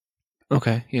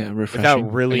Okay, yeah, refreshing.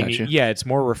 without really. I got you. Yeah, it's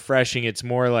more refreshing. It's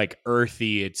more like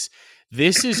earthy.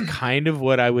 This is kind of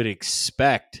what I would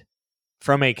expect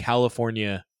from a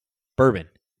California bourbon.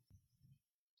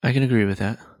 I can agree with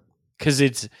that. Because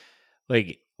it's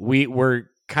like we're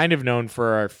kind of known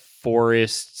for our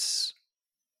forests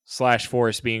 /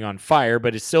 forest being on fire,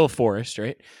 but it's still a forest,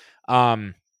 right?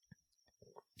 And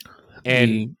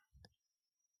The-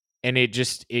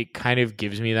 it kind of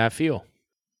gives me that feel.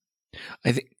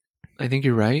 I think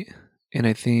you're right, and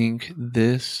I think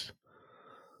this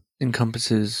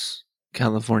encompasses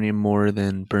California more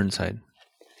than Burnside.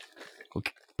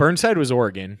 Burnside was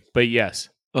Oregon, but yes.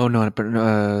 Oh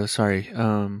no, sorry.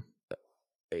 Are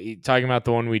you talking about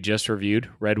the one we just reviewed,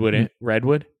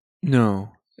 Redwood?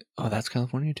 No. Oh, that's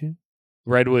California too.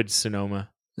 Redwood, Sonoma.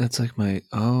 That's like my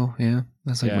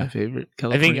that's like Yeah. my favorite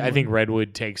California. I think one.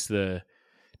 Redwood takes the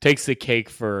cake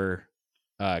for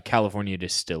California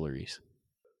distilleries.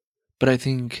 But I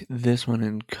think this one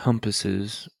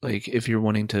encompasses, like, if you're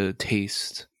wanting to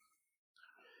taste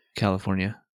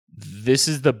California. This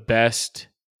is the best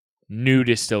new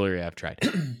distillery I've tried.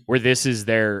 Where this is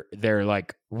their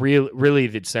like really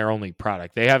it's their only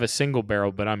product. They have a single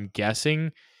barrel, but I'm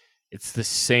guessing it's the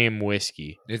same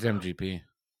whiskey. It's MGP,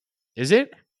 Is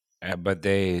it? but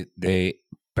they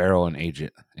barrel and age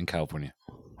it in California.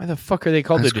 Why the fuck are they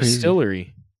called That's the crazy.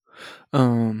 distillery?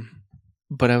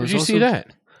 But I was Did you also see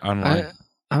that? Online,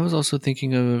 I was also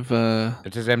thinking of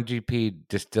it says MGP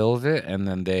distills it and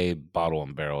then they bottle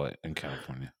and barrel it in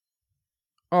California.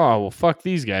 Oh well, fuck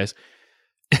these guys.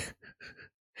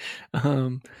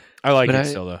 I like But it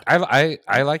still though.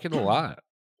 I like it a lot.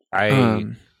 I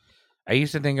um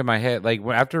used to think in my head, like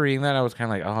after reading that, I was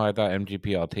kind of like, oh, I thought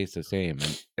MGP all tastes the same,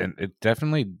 and it's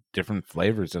definitely different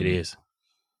flavors It is.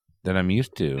 than I'm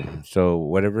used to. So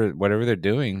whatever they're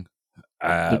doing,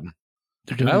 they're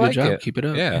doing I a good like job. it. Keep it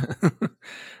up. Yeah.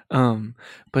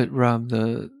 But Rob,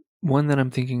 the one that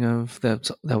I'm thinking of that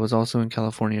was also in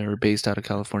California or based out of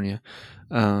California,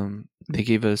 they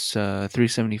gave us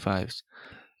 375s,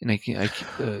 and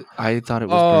I thought it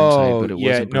was Burnside, but it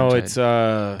wasn't. No,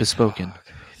 Burnside. it's Bespoken.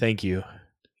 Thank you.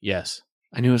 Yes.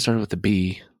 I knew it started with a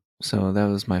B, so that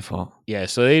was my fault. Yeah,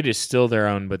 so they distill their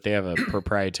own, but they have a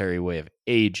proprietary way of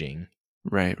aging.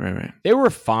 Right. They were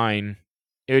fine.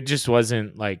 It just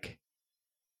wasn't like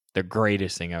the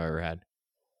greatest thing I've ever had.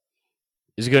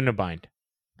 It's good in a bind.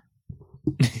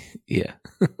 Yeah.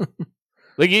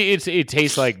 Like it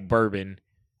tastes like bourbon.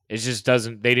 It just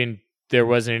doesn't. There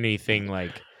wasn't anything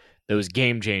like that was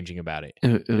game changing about it.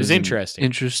 It was an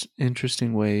interesting.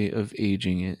 Interesting way of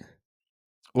aging it.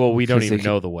 Well, we don't 'Cause even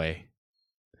know the way.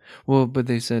 Well, but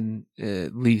they said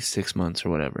at least 6 months or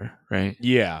whatever, right?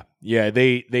 Yeah.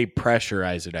 They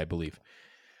pressurize it, I believe.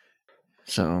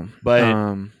 So, But-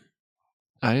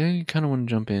 I kind of want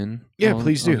to jump in. Yeah,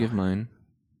 please do. I'll give mine.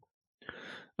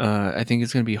 I think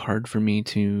it's going to be hard for me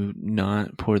to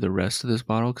not pour the rest of this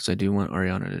bottle because I do want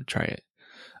Ariana to try it.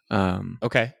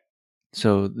 Okay,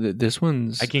 So this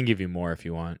one's I can give you more if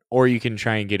you want, or you can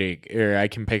try and get or I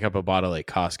can pick up a bottle at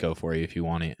Costco for you if you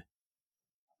want it.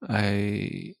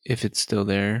 if it's still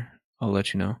there, I'll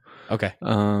let you know. Okay.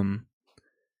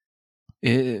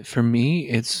 For me,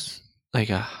 it's like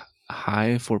a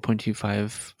high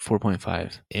 4.25,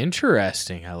 4.5.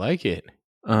 Interesting. I like it.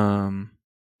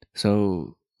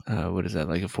 So what is that,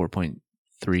 like a 4.3?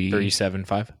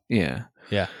 37.5. Yeah.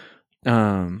 Yeah.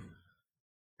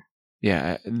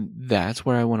 Yeah, that's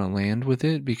where I want to land with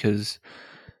it because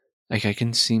like I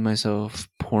can see myself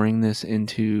pouring this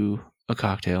into a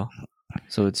cocktail.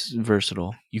 So it's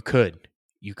versatile. You could.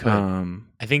 Um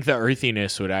I think the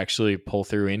earthiness would actually pull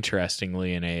through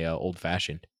interestingly in a old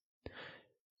fashioned.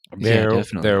 Yeah,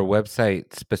 definitely. Their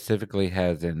website specifically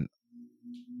has an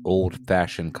old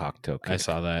fashioned cocktail kit. I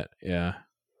saw that. Yeah.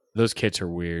 Those kits are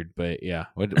weird, but yeah.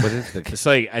 What is the It's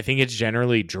like I think it's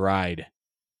generally dried.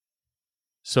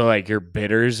 So like your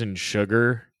bitters and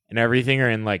sugar and everything are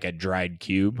in like a dried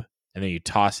cube, and then you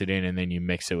toss it in and then you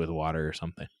mix it with water or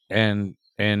something. and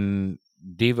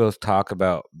Devo's talk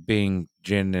about being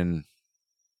gin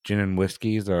and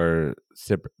whiskeys are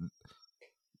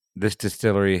this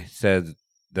distillery says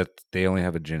that they only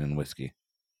have a gin and whiskey.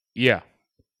 Yeah.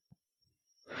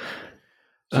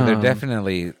 So they're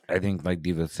definitely, I think, like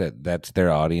Devo said, that's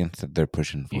their audience that they're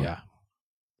pushing for. Yeah.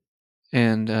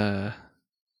 And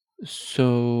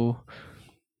so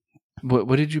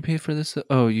what did you pay for this?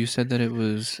 Oh, you said that it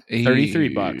was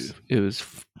 $33. It was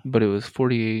but it was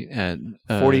 48 at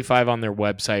 45 on their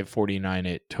website, 49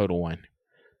 at Total Wine.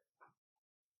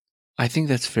 I think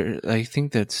that's fair. I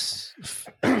think that's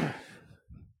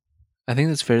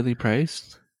fairly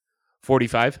priced.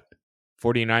 45?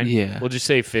 49? Yeah. We'll just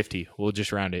say 50. We'll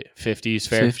just round it. 50 is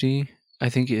fair. 50 I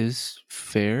think is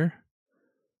fair.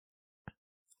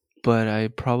 But I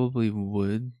probably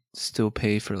would still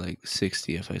pay for like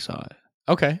 60 if I saw it.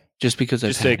 Okay. Just because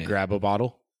Just I've to had it. grab a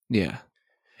bottle. Yeah.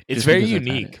 It's Just very because I've had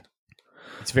unique.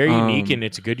 It's very unique and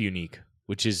it's a good unique,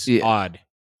 which is odd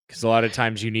because a lot of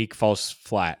times unique falls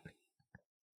flat.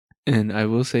 And I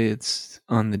will say it's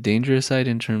on the dangerous side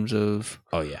in terms of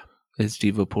it's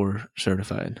DevoPour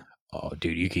certified. Oh,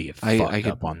 dude, you could get fucked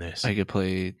up on this. I could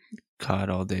play COD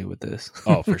all day with this.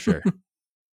 Oh, for sure.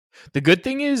 The good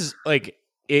thing is, like,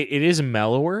 it is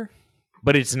mellower,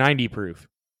 but it's 90 proof.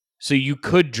 So you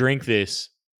could drink this.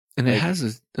 And it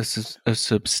has a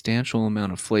substantial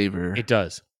amount of flavor. It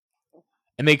does.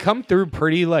 And they come through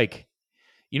pretty, like,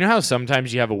 you know how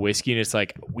sometimes you have a whiskey and it's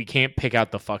like, we can't pick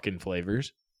out the fucking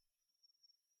flavors?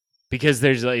 Because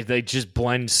there's like they just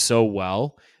blend so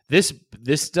well. This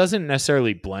doesn't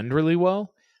necessarily blend really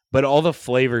well, but all the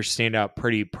flavors stand out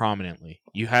pretty prominently.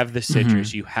 You have the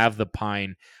citrus, you have the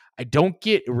pine. I don't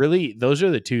get really, those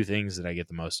are the two things that I get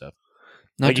the most of.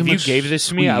 Like if you gave this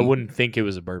to me, I wouldn't think it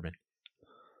was a bourbon.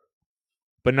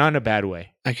 But not in a bad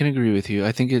way. I can agree with you.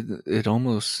 I think it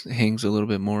almost hangs a little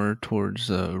bit more towards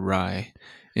rye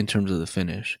in terms of the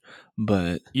finish.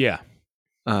 But yeah.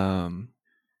 Because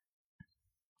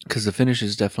the finish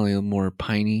is definitely more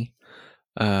piney.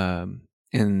 And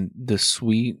the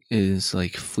sweet is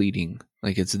like fleeting.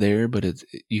 Like it's there, but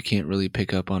you can't really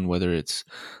pick up on whether it's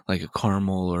like a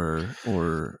caramel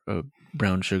or a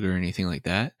brown sugar or anything like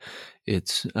that.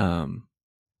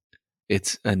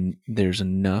 There's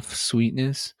enough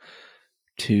sweetness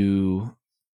to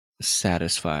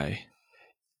satisfy.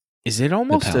 Is it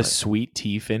almost a sweet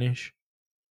tea finish?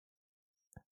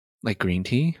 Like green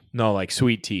tea? No, like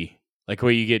sweet tea. Like what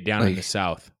you get down in the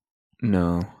South.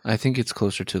 No, I think it's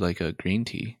closer to like a green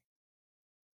tea.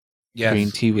 Yes.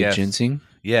 Green tea with ginseng?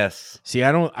 Yes. See,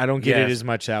 I don't get it as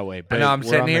much that way. But I know, I'm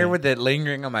sitting here with it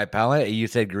lingering on my palate. You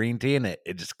said green tea, and it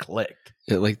just clicked.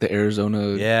 Like the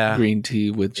Arizona green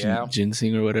tea with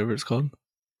ginseng or whatever it's called.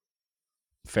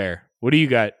 Fair. What do you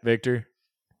got, Victor?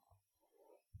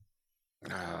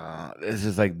 This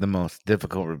is like the most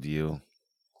difficult review.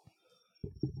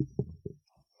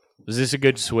 Was this a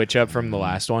good switch up from the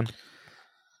last one?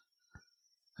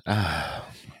 I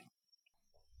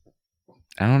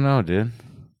don't know, dude.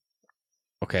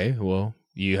 Okay, well,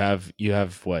 you have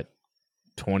what,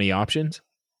 20 options?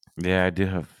 Yeah, I do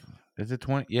have. Is it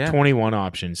 20? Yeah, 21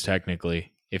 options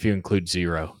technically, if you include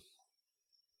 0.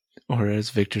 Or as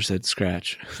Victor said,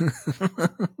 scratch.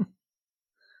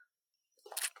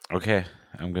 Okay,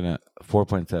 I'm gonna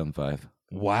 4.75.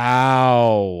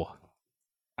 Wow.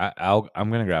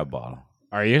 I'm gonna grab a bottle.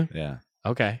 Are you? Yeah.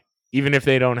 Okay. Even if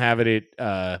they don't have it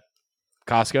at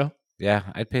Costco? Yeah,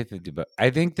 I'd pay $50. I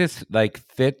think this like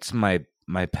fits my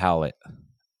palate.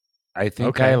 I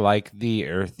think I like the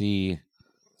earthy.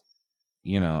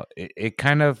 You know, it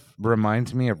kind of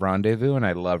reminds me of Rendezvous, and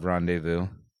I love Rendezvous.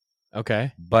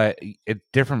 Okay, but it's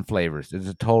different flavors. It's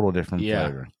a total different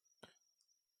flavor.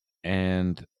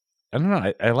 And I don't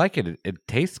know. I like it. It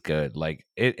tastes good. Like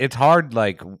it's hard.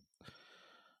 Like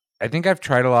I think I've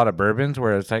tried a lot of bourbons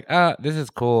where it's like, this is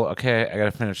cool. Okay, I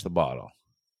gotta finish the bottle.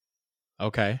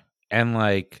 Okay. And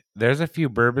like, there's a few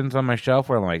bourbons on my shelf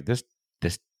where I'm like, this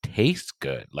tastes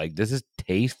good. Like this is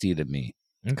tasty to me.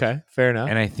 Okay, fair enough.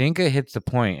 And I think it hits the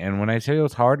point. And when I say it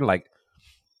was hard, like,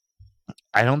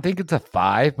 I don't think it's a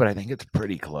 5, but I think it's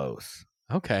pretty close.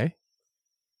 Okay.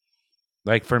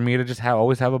 Like for me to just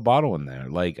always have a bottle in there.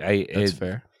 Like that's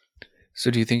fair. So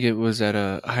do you think it was at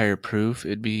a higher proof,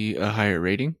 it'd be a higher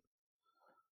rating?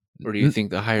 Or do you think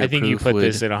the higher proof I think you put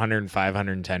this at 105,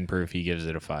 110 proof, he gives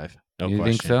it a 5. No question. You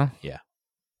think so? Yeah.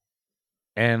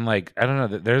 And like, I don't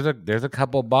know, there's a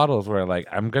couple bottles where like,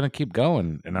 I'm going to keep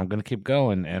going and I'm going to keep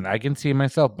going. And I can see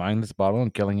myself buying this bottle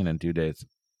and killing it in 2 days.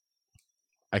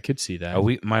 I could see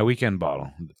that. My weekend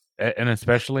bottle. And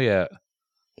especially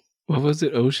what was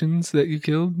it, Oceans that you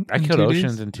killed? I killed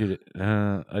Oceans in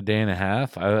a day and a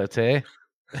half, I would say.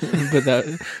 But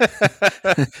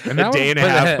a day and a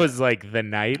half was like the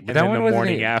night and then the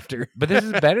morning after. But this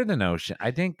is better than Ocean.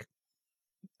 I think,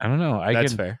 I don't know.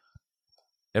 That's fair.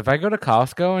 If I go to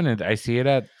Costco and I see it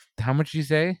at, how much do you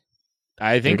say?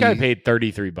 I think 30. I paid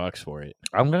 $33 for it.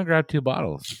 I'm going to grab 2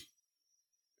 bottles.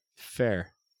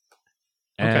 Fair.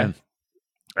 And okay.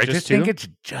 I just think it's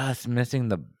just missing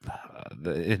the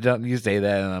you say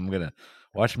that and I'm going to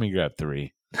watch me grab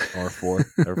 3 or 4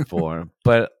 or 4.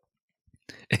 But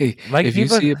hey, like if you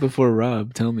see it before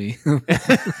Rob, tell me.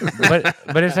 but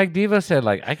it's like Devo said,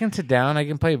 like I can sit down, I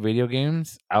can play video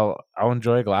games, I'll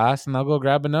enjoy a glass, and I'll go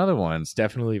grab another one. It's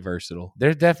definitely versatile.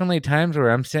 There's definitely times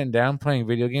where I'm sitting down playing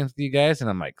video games with you guys, and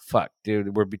I'm like, "Fuck,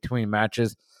 dude, we're between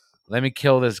matches. Let me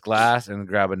kill this glass and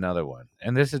grab another one."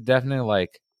 And this is definitely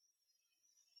like,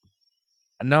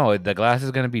 no, the glass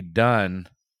is going to be done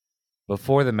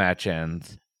before the match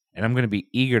ends. and I'm going to be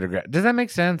eager to grab. Does that make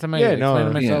sense? Am I Yeah, no,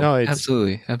 explaining myself? no, it's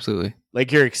absolutely.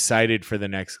 like you're excited for the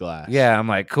next glass. Yeah, I'm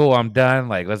like, cool, I'm done.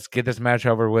 Like, let's get this match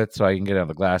over with so I can get out of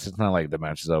the glass. It's not like the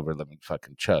match is over. Let me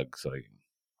fucking chug. So I can...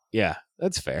 Yeah,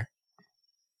 that's fair.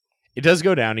 It does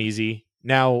go down easy.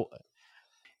 Now,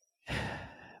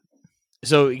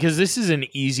 so because this is an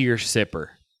easier sipper,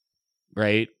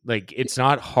 right? Like it's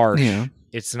not harsh. Yeah.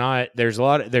 It's not there's a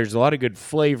lot of good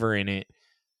flavor in it,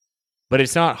 but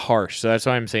it's not harsh. So that's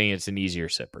why I'm saying it's an easier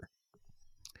sipper.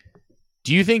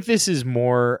 Do you think this is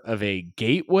more of a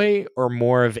gateway or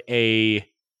more of a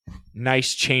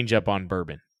nice change up on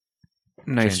bourbon?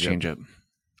 Nice change up.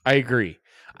 I agree.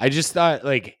 I just thought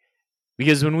like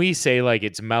because when we say like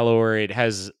it's mellow or it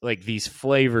has like these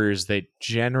flavors that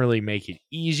generally make it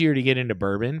easier to get into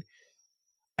bourbon,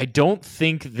 I don't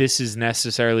think this is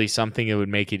necessarily something that would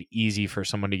make it easy for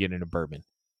someone to get into bourbon.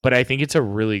 But I think it's a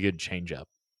really good change up.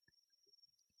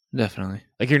 Definitely.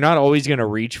 Like you're not always going to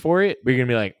reach for it, but you're going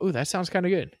to be like, "Oh, that sounds kind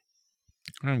of good."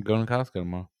 I'm going to Costco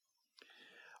tomorrow.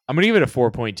 I'm going to give it a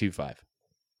 4.25.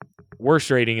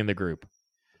 Worst rating in the group.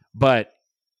 But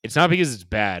it's not because it's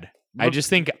bad. I just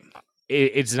think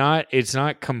it's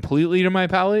not completely to my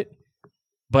palate,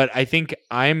 but I think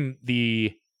I'm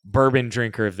the bourbon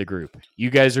drinker of the group. You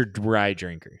guys are dry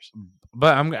drinkers.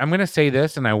 But I'm going to say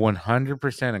this, and I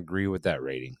 100% agree with that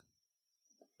rating.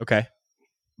 Okay.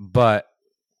 But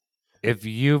if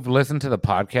you've listened to the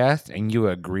podcast and you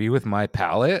agree with my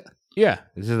palate, Yeah,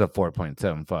 this is a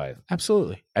 4.75.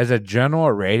 absolutely. As a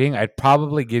general rating, I'd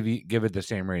probably give it the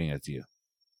same rating as you.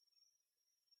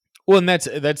 Well, and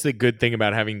that's the good thing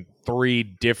about having three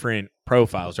different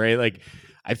profiles, right? Like,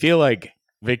 I feel like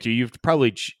Victor, you've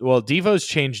probably Devo's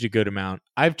changed a good amount.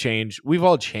 I've changed. We've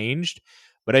all changed,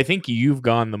 but I think you've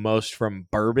gone the most from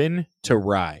bourbon to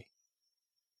rye.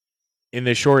 In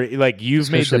the short, like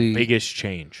you've made the biggest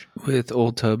change. With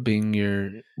Old Tub being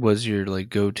your like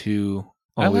go-to,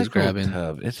 always grabbing. Old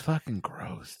Tub. It's fucking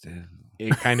gross, dude.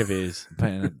 It kind of is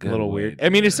A little weird. I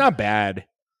mean, it's not bad.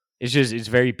 It's just it's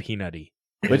very peanutty.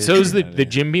 But so is the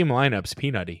Jim Beam lineup's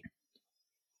peanutty.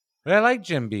 But I like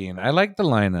Jim Beam. I like the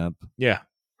lineup. Yeah.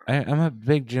 I'm a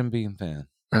big Jim Beam fan.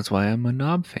 That's why I'm a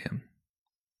knob fan.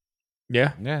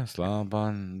 Yeah. Yeah, slob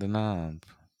on the knob.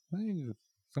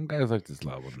 Some guys like to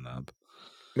slob on the knob.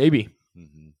 Maybe.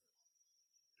 Mm-hmm.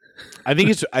 I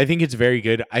think it's very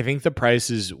good. I think the price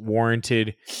is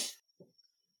warranted.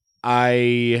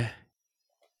 I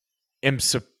am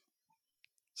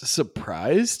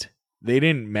surprised they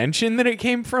didn't mention that it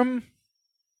came from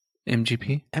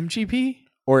MGP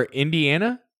or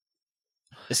Indiana.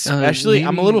 Especially,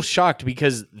 I'm a little shocked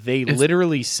because they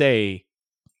literally say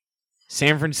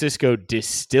San Francisco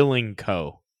Distilling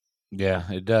Co. Yeah,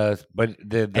 it does. But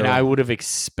and I would have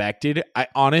expected, I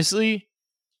honestly,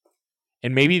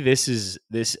 and maybe this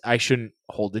I shouldn't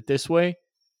hold it this way.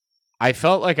 I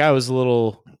felt like I was a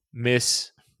little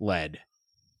misled.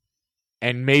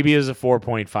 And maybe it was a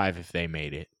 4.5 if they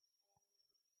made it.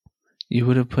 You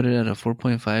would have put it at a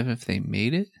 4.5 if they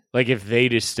made it? Like if they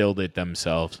distilled it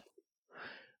themselves.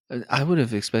 I would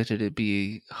have expected it to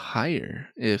be higher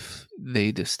if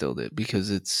they distilled it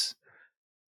because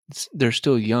they're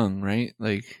still young, right?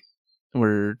 Like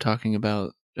we're talking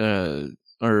about, or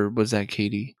was that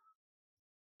Katie?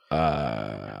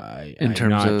 In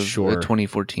terms of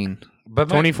 2014, but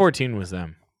 2014 was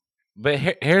them. But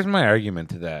here's my argument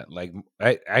to that. Like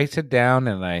I sit down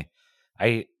and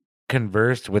I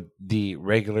conversed with the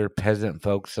regular peasant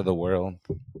folks of the world.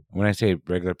 When I say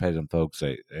regular peasant folks,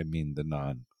 I mean the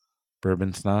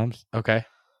non-bourbon snobs. Okay.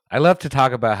 I love to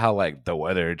talk about how like the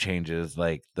weather changes,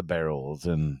 like the barrels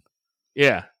and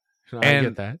yeah, I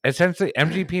get that. Essentially,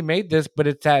 MGP made this, but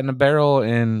it's sat in a barrel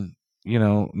in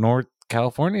North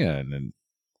California, and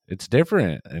it's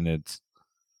different, and it's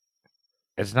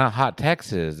not hot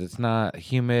Texas, it's not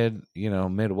humid,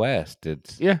 Midwest.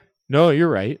 It's no, you're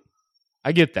right.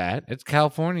 I get that. It's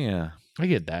California. I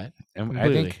get that. And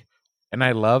completely. I think, and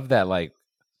I love that, like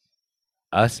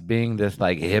us being this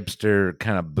like hipster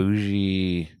kind of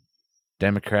bougie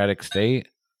democratic state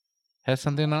has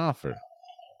something to offer.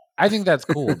 I think that's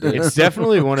cool. Dude. It's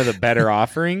definitely one of the better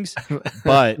offerings,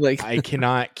 but like, I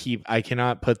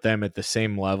cannot put them at the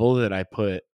same level that I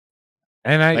put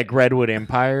like Redwood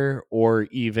Empire or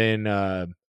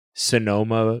even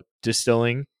Sonoma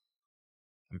Distilling.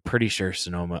 I'm pretty sure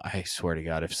Sonoma, I swear to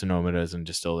God, if Sonoma doesn't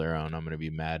distill their own, I'm going to be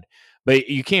mad. But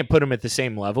you can't put them at the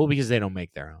same level because they don't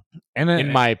make their own,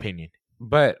 in my opinion.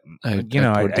 But, I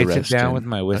sit down with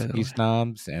my whiskey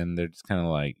snobs, and they're just kind of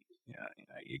like,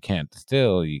 you can't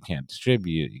distill, you can't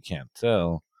distribute, you can't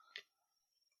sell.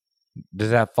 Does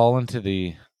that fall into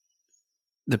the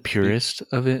purist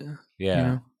of it?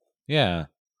 Yeah. Yeah.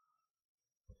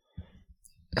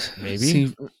 Maybe.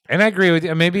 See, And I agree with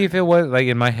you. Maybe if it was like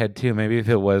in my head too, maybe if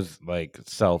it was like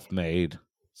self-made,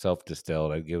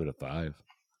 self-distilled, I'd give it a 5.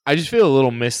 I just feel a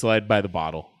little misled by the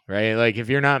bottle, right? Like if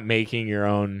you're not making your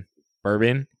own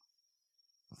bourbon,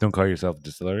 Don't call yourself a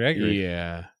distillery. I agree.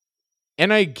 yeah.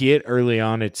 And I get early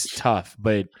on it's tough,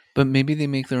 but maybe they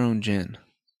make their own gin.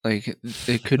 Like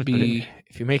it could be.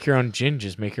 if you make your own gin,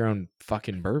 just make your own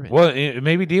fucking bourbon. Well,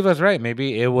 maybe Diva's right.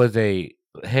 Maybe it was hey,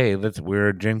 we're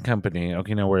a gin company.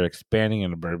 Okay, now we're expanding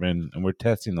into bourbon and we're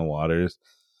testing the waters,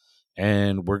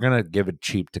 and we're gonna give it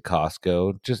cheap to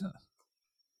Costco. Just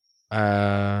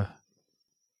I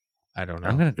don't know.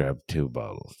 I'm gonna grab 2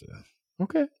 bottles. Dude.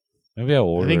 Okay. Maybe I'll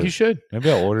order. I think you should.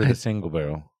 Maybe I'll order the single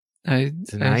barrel.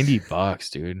 It's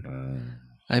 $90, dude.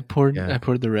 I poured Yeah. I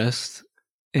poured the rest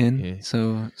in. Yeah.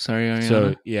 So sorry, Ariana.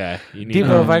 So yeah, you need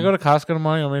Diva, if I Um, go to Costco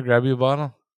tomorrow, you want me to grab you a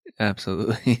bottle?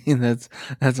 Absolutely.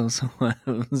 that's also why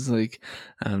I was like,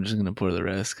 I'm just gonna pour the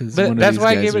rest because But that's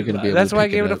why I gave are gonna be it. able That's to why I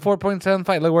pick gave it a up.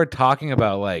 4.75. Like we're talking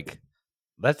about, like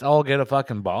let's all get a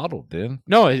fucking bottle, dude.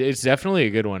 No, it's definitely a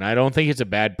good one. I don't think it's a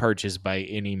bad purchase by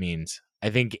any means. I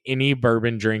think any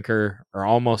bourbon drinker or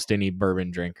almost any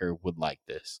bourbon drinker would like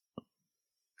this.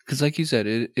 Because like you said,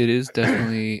 it is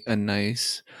definitely a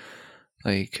nice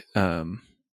like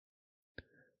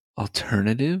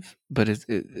alternative, but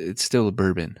it's still a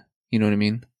bourbon. You know what I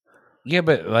mean? Yeah,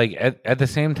 but like at the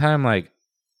same time, like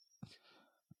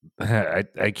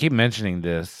I keep mentioning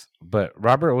this, but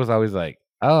Robert was always like,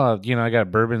 "Oh, I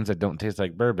got bourbons that don't taste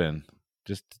like bourbon,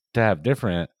 just to have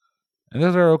different." And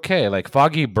those are okay. Like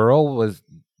Foggy Burl was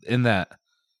in that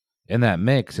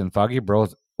mix, and Foggy Burl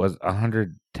was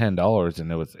 $110,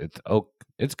 and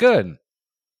it's good,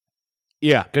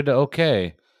 Yeah. good to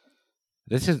okay.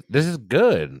 This is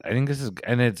good. I think this is,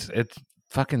 and it's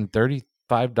fucking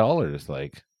 $35.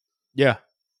 Like, Yeah.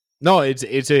 No, it's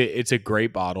a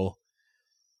great bottle.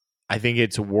 I think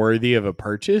it's worthy of a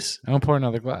purchase. I'm gonna pour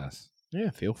another glass. Yeah,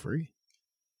 feel free.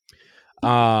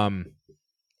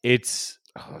 It's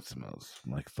Oh, it smells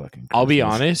like fucking. I'll be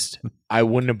Christmas. honest, I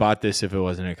wouldn't have bought this if it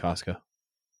wasn't at Costco.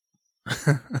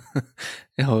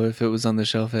 If it was on the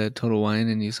shelf at Total Wine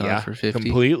and you saw it for 50.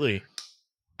 Completely.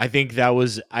 I think that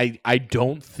was I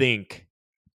don't think.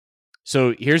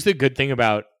 So here's the good thing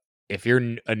about if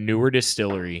you're a newer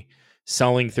distillery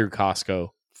selling through Costco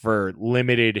for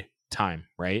limited time,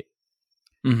 right?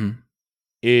 Mm-hmm.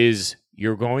 Is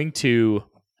you're going to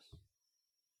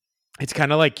it's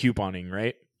kind of like couponing,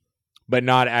 right? But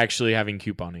not actually having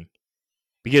couponing.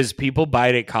 Because people buy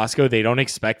it at Costco, they don't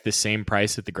expect the same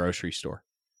price at the grocery store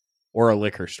or a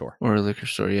liquor store. Or a liquor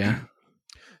store, yeah.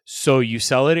 So you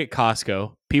sell it at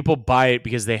Costco. People buy it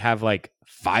because they have like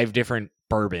 5 different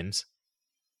bourbons.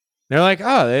 They're like,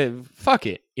 oh, fuck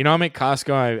it. I'm at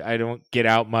Costco. I don't get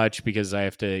out much because I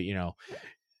have to,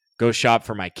 go shop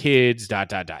for my kids, ...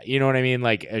 You know what I mean?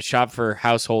 Like a shop for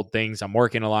household things. I'm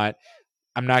working a lot.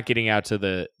 I'm not getting out to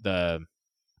the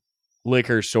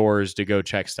liquor stores to go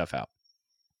check stuff out.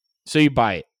 So you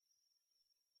buy it.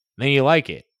 Then you like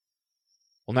it.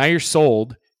 Well, now you're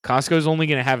sold. Costco's only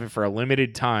going to have it for a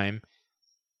limited time.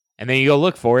 And then you go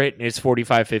look for it, and it's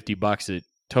 $45-$50 at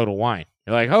Total Wine.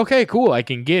 You're like, okay, cool, I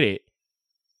can get it.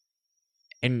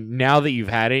 And now that you've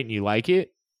had it and you like it,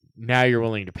 now you're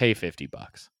willing to pay $50.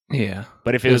 Yeah.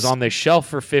 But if it was on the shelf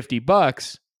for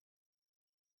 $50,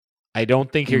 I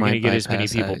don't think you're going to get as many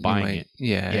people buying it.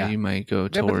 Yeah, you might go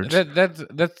Yeah, but towards.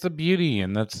 that's the beauty,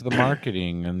 and that's the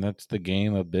marketing, and that's the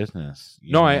game of business.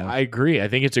 No, I agree. I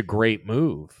think it's a great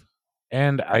move.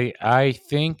 And I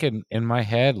think in my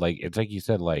head, like it's like you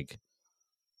said, like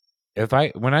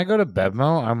when I go to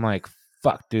Bevmo, I'm like,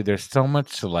 fuck, dude, there's so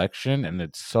much selection, and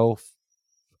I'm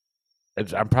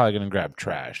probably gonna grab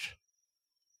trash.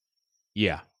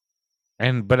 Yeah.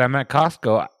 But I'm at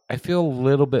Costco. I feel a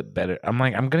little bit better. I'm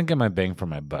like, I'm gonna get my bang for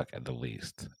my buck at the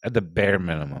least, at the bare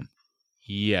minimum.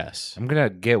 Yes. I'm gonna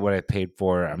get what I paid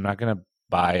for. I'm not gonna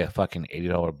buy a fucking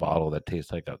 $80 bottle that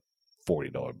tastes like a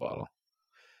 $40 bottle.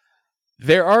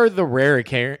 There are the rare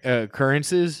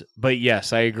occurrences, but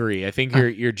yes, I agree. I think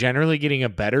you're generally getting a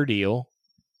better deal,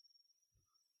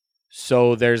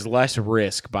 so there's less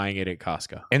risk buying it at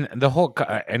Costco. And the whole,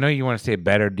 I know you want to say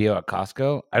better deal at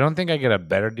Costco. I don't think I get a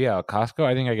better deal at Costco.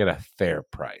 I think I get a fair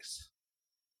price,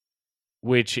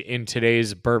 Which in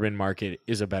today's bourbon market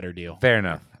is a better deal. Fair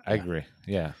enough. I agree.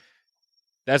 Yeah.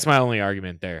 That's my only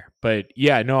argument there. But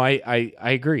yeah, no, I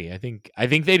agree. I think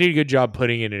they did a good job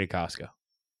putting it into Costco.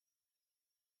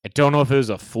 I don't know if it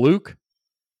was a fluke,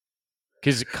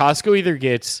 because Costco either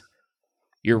gets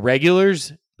your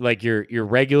regulars, like your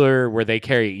regular where they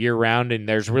carry it year round, and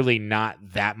there's really not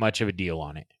that much of a deal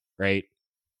on it, right?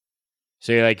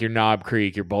 So you're like your Knob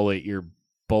Creek, your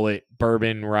Bullet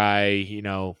bourbon rye, you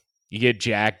know, you get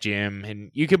Jack Jim,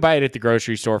 and you could buy it at the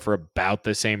grocery store for about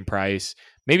the same price,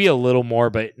 maybe a little more,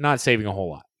 but not saving a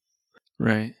whole lot.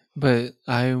 Right. But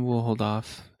I will hold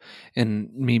off.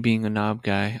 And me being a knob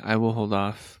guy, I will hold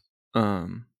off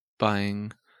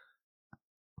buying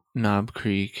Knob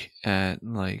Creek at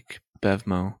like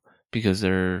Bevmo because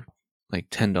they're like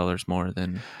 $10 more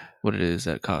than what it is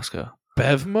at Costco.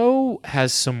 Bevmo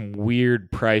has some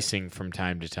weird pricing from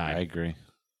time to I time. agree.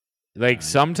 Like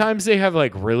sometimes they have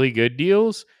like really good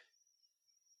deals,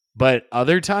 but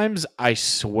other times I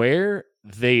swear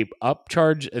they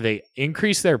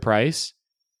increase their price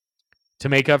to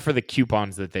make up for the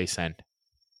coupons that they send.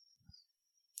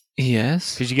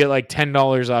 Yes. Because you get like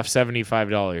 $10 off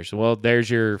 $75. Well, there's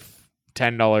your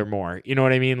 $10 more. You know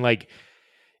what I mean? Like,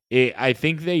 I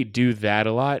think they do that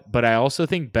a lot, but I also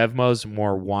think Bevmo's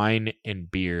more wine and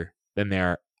beer than they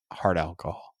are hard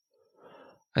alcohol.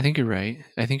 I think you're right.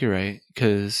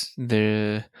 Because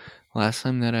the last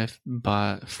time that I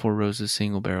bought Four Roses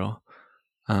single barrel,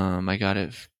 I got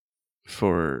it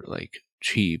for like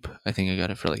cheap. I think I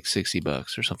got it for like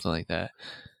 $60 or something like that.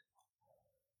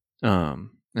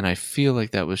 And I feel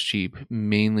like that was cheap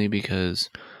mainly because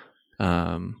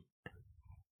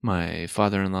my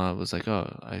father-in-law was like,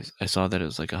 "Oh, I saw that it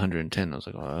was like 110." I was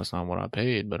like, "Oh, that's not what I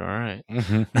paid, but all right."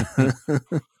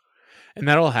 And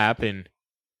that'll happen.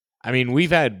 I mean, we've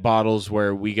had bottles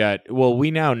where we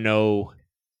now know,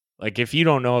 like, if you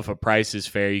don't know if a price is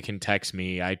fair, you can text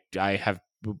me. I have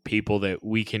people that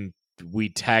we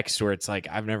text where it's like,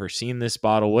 I've never seen this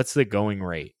bottle. What's the going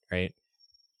rate, right?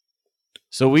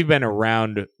 So we've been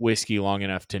around whiskey long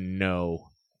enough to know,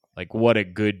 like, what a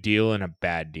good deal and a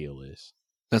bad deal is.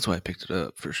 That's why I picked it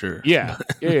up for sure. Yeah.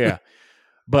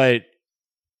 But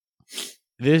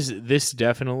this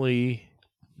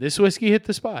whiskey hit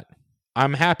the spot.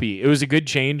 I'm happy. It was a good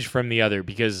change from the other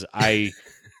because I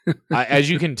as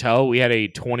you can tell, we had a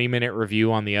 20-minute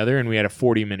review on the other and we had a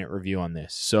 40-minute review on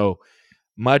this. So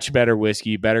much better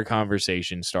whiskey, better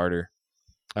conversation starter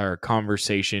 /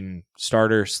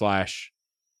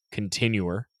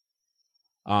 continuer.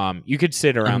 You could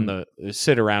sit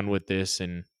around with this,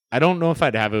 and I don't know if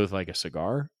I'd have it with like a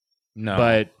cigar. No.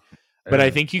 But I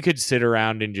think you could sit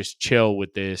around and just chill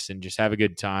with this and just have a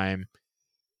good time.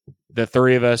 The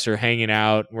three of us are hanging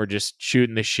out. We're just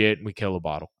shooting the shit, and we kill a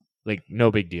bottle. Like,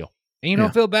 no big deal. And you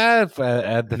don't feel bad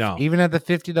even at the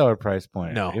 $50 price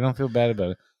point. No. You don't feel bad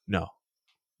about it. No.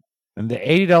 And the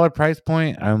 $80 price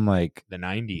point, I'm like The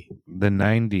 90. the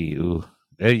 90. Ooh,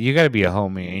 you got to be a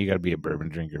homie and you got to be a bourbon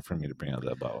drinker for me to bring out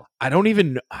that bottle.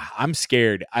 I'm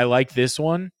scared. I like this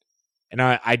one, and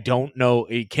I don't know.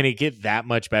 Can it get that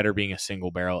much better being a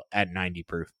single barrel at 90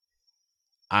 proof?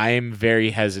 I'm very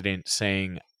hesitant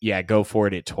saying, yeah, go for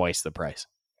it at twice the price.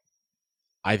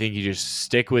 I think you just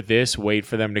stick with this, wait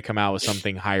for them to come out with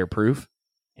something higher proof,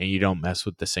 and you don't mess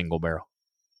with the single barrel.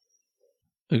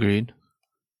 Agreed.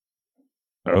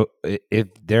 Oh, if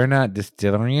they're not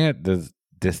distilling it, does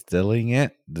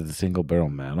the single barrel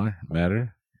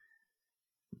matter?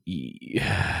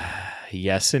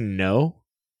 Yes and no.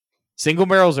 Single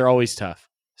barrels are always tough.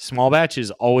 Small batch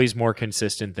is always more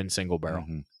consistent than single barrel.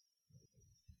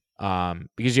 Mhm.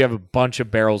 Because you have a bunch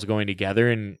of barrels going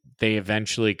together, and they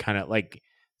eventually kind of like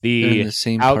They're in the the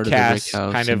same part of the outcasts rick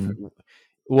house kind of.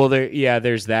 Well,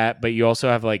 there's that, but you also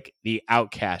have like the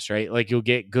outcast, right? Like you'll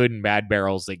get good and bad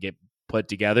barrels that get put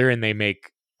together, and they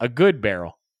make a good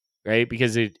barrel, right?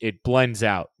 Because it blends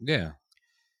out. Yeah.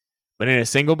 But in a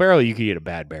single barrel, you could get a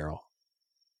bad barrel.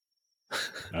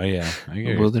 Oh yeah. I get what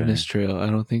you're Wilderness saying. Trail. I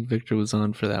don't think Victor was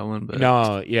on for that one, but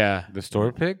No, yeah, The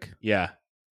store pick? yeah,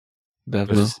 The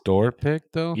Bevmo. store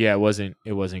pick though? yeah. It wasn't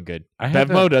good. I had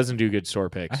Bevmo the- doesn't do good store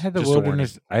picks. I had the just a warning.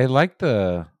 wilderness. I like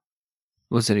the.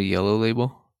 Was it a yellow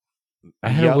label? I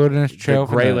had Yep, a wilderness the trail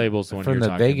gray label's the one from you're the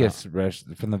talking Vegas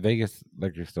from the Vegas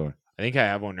liquor store. I think I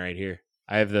have one right here.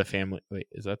 I have the family. Wait,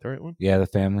 is that the right one? Yeah, the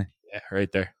family. Yeah,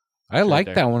 right there. I It's right like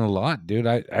there. that one a lot, dude.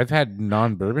 I've had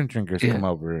non-bourbon drinkers Yeah. come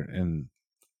over and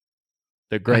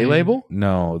The gray I- label?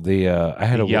 no, I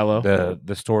had The a yellow?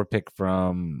 the store pick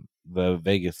from the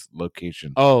Vegas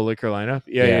location. Oh, liquor lineup.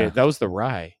 Yeah, Yeah. that was the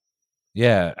rye.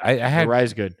 Yeah, I The had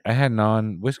rye's good.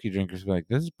 non-whiskey drinkers be like,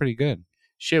 this is pretty good.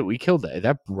 Shit, we killed that.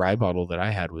 That rye bottle that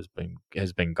I had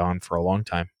has been gone for a long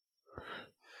time.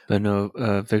 But no,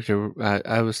 Victor,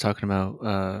 I was talking about,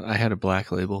 I had a black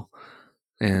label,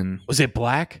 and Was it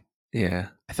black? yeah,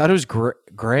 I thought it was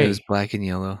gray. it was black and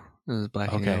yellow. It was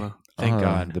black and Okay. yellow. Thank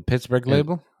God. The Pittsburgh Yeah.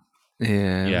 label.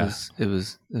 Yeah, Yeah. it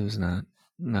was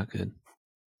not good.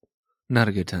 Not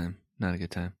a good time. Not a good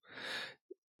time.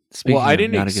 Speaking Well, I of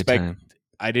didn't not a good expect. time,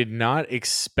 I did not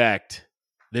expect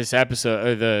this episode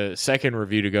or the second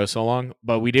review to go so long,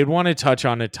 but we did want to touch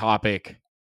on a topic.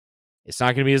 It's not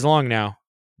going to be as long now,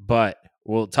 but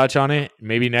we'll touch on it.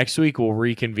 Maybe next week we'll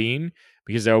reconvene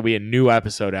because there will be a new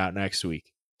episode out next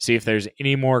week. See if there's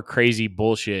any more crazy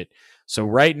bullshit. So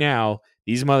right now,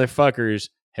 these motherfuckers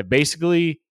have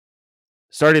basically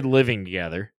started living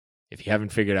together. If you haven't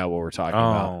figured out what we're talking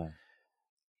about,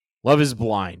 Love is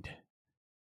Blind.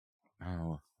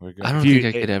 Oh, we're good. I don't think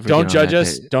I could ever. Don't get judge on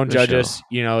us. that Don't the judge show. us.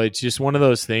 You know, it's just one of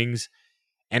those things.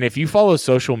 And if you follow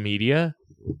social media,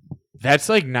 that's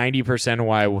like 90% of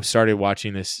why I started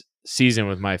watching this season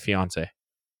with my fiance.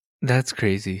 That's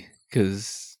crazy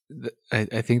because I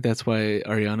think that's why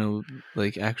Ariana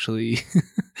like actually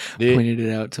pointed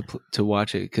it out to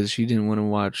watch it because she didn't want to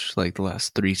watch like the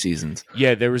last 3 seasons.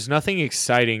 Yeah, there was nothing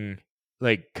exciting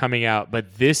like coming out,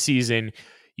 but this season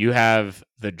you have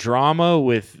the drama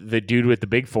with the dude with the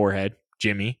big forehead,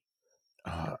 Jimmy.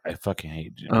 I fucking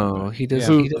hate Jimmy. Oh, he does.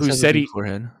 Who- he does who have a said big he-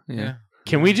 forehead? Yeah.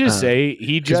 Can we just say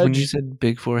he Because when you judged? said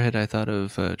big forehead, I thought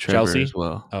of Trevor Chelsea? as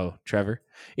well. Oh, Trevor.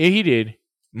 Yeah, he did.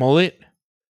 Mullet.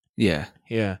 Yeah.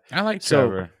 Yeah. I like So-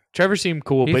 Trevor. Trevor seemed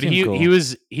cool, He but seemed cool.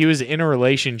 he was in a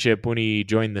relationship when he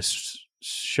joined this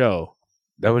show.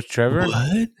 That was Trevor?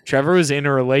 What? Trevor was in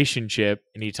a relationship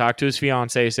and he talked to his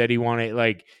fiance, said he wanted,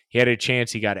 like, he had a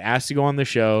chance. He got asked to go on the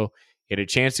show. He had a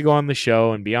chance to go on the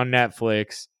show and be on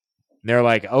Netflix. And they're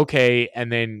like, okay.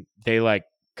 And then they like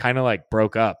kind of like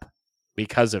broke up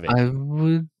because of it. I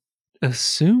would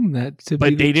assume that to be But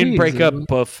the they didn't case. break up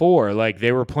before. Like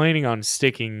they were planning on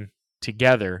sticking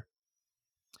together.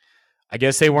 I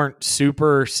guess they weren't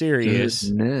super serious.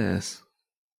 Goodness.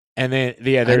 And then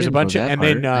there's a didn't bunch know of that and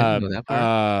then part. I didn't know that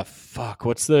part. fuck,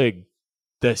 what's the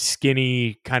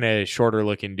skinny kind of shorter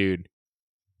looking dude?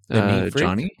 The neat freak?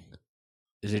 Johnny?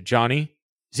 Is it Johnny?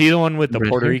 Is he the one with the Red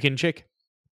Puerto hair? Rican chick?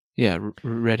 Yeah,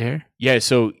 red hair. Yeah,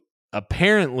 so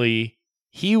apparently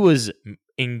he was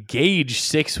engaged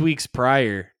 6 weeks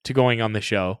prior to going on the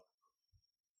show,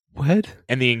 What?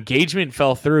 and the engagement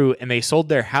fell through, and they sold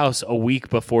their house a week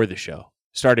before the show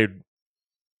started.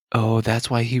 Oh, that's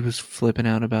why he was flipping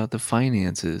out about the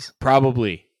finances.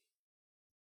 Probably.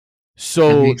 That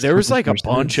So makes there was so like much a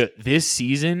bunch sense. of this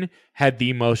season had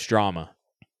the most drama.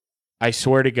 I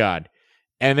swear to God.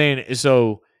 And then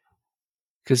so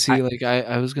Because see, I- like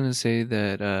I was gonna say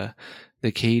that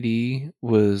the KD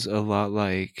was a lot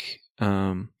like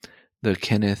the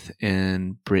Kenneth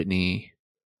and Brittany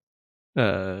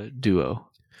duo.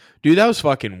 dude, that was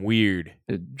fucking weird.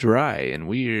 Dry and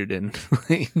weird and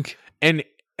like And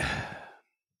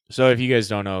so if you guys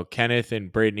don't know, Kenneth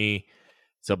and Brittany,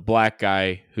 it's a black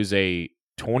guy who's a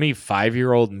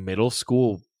 25-year-old middle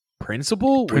school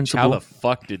principal. Which how Principal. the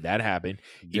fuck did that happen?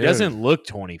 He Dude. doesn't look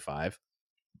 25.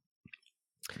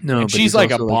 no, And but she's he's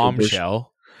like a also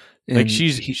bombshell. and Like,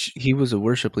 he was a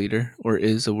worship leader or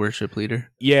is a worship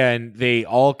leader. Yeah, and they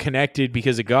all connected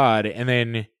because of God, and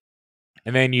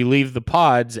then you leave the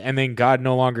pods, and then God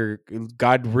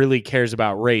really cares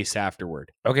about race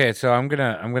afterward. Okay, so I'm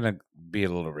gonna be a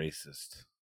little racist.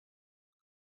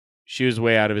 She was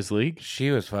way out of his league.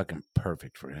 She was fucking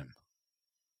perfect for him.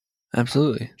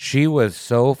 Absolutely. She was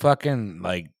so fucking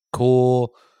like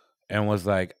cool and was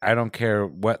like, I don't care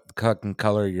what fucking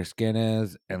color your skin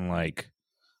is, and like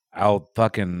I'll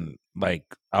fucking like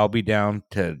I'll be down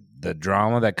to the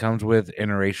drama that comes with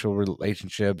interracial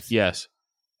relationships. Yes.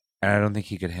 And I don't think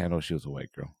he could handle she was a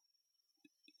white girl.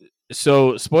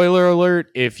 So, spoiler alert,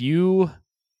 if you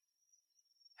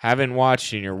haven't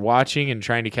watched and you're watching and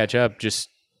trying to catch up, just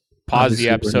pause Obviously,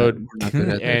 the episode we're not good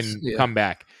at and this. Yeah. come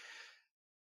back.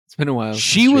 It's been a while.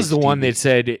 She since was the Trace one TV. that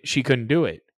said she couldn't do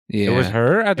it. Yeah. It was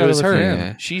her? I thought It was her. him.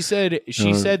 Yeah. She said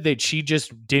No. that she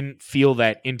just didn't feel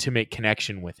that intimate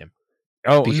connection with him.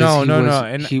 Oh Because no, he no, no. was-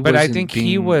 And he but I wasn't think he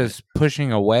being- was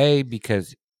pushing away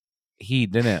because he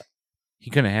couldn't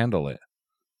handle it.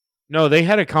 No, they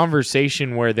had a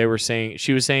conversation where they were saying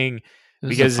she was saying It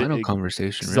was because the final it-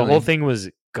 conversation. the Really. whole thing was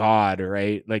God,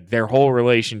 right? Like their whole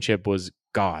relationship was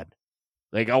God.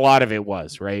 Like a lot of it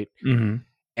was, right? Mm-hmm.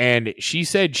 And she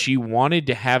said she wanted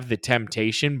to have the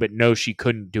temptation, but no, she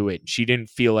couldn't do it. She didn't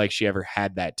feel like she ever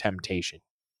had that temptation.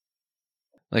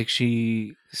 Like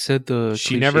she said,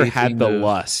 She never cliche had thing the of-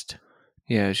 lust.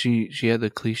 Yeah, she had the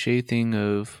cliche thing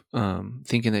of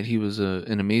thinking that he was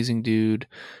an amazing dude,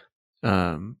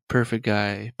 perfect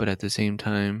guy, but at the same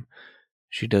time,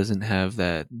 she doesn't have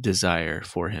that desire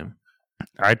for him.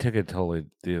 I took it totally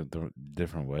the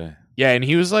different way. Yeah, and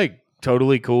he was like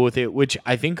totally cool with it, which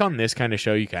I think on this kind of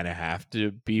show you kind of have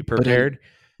to be prepared.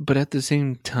 But at the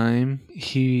same time,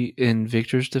 he, in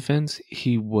Victor's defense,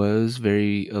 he was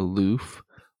very aloof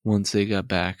once they got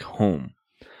back home.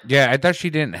 Yeah, I thought she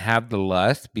didn't have the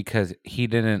lust because he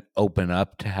didn't open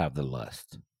up to have the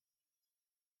lust.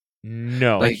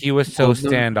 No. Like he was so well, no,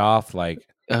 standoff. Like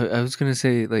I was gonna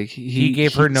say, like he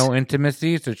gave her he's- no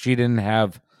intimacy, so she didn't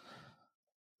have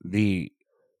the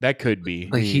that could be.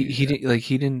 like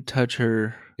he didn't touch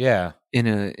her yeah. in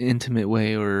an intimate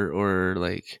way or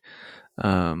like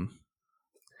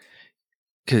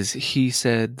because he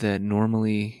said that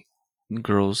normally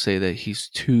girls say that he's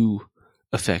too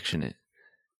affectionate,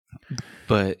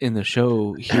 but in the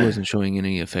show he wasn't showing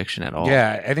any affection at all.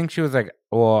 Yeah, I think she was like,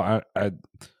 "Well,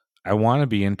 I want to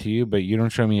be into you, but you don't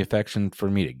show me affection for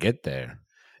me to get there."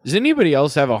 Does anybody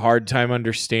else have a hard time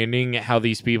understanding how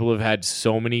these people have had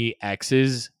so many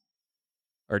exes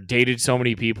or dated so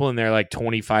many people and they're like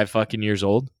 25 fucking years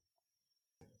old?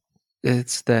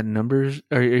 It's that numbers.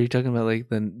 Are you talking about like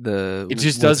the? It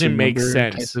just what's doesn't the make number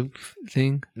sense. type of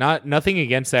thing. Nothing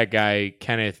against that guy,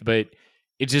 Kenneth, but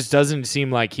it just doesn't seem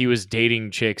like he was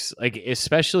dating chicks. Like,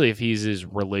 especially if he's as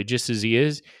religious as he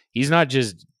is, he's not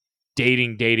just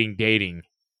dating.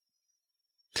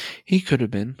 He could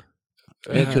have been.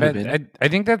 He could have been. I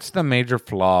think that's the major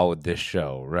flaw with this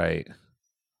show, right?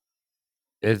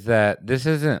 Is that this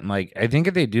isn't like, I think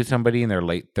if they do somebody in their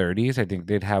late 30s, I think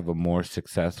they'd have a more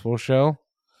successful show.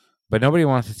 But nobody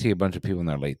wants to see a bunch of people in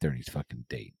their late 30s fucking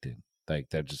date, dude.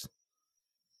 Like that just,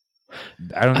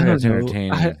 I don't think that's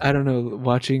entertaining. I don't know.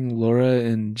 Watching Laura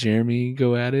and Jeremy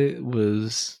go at it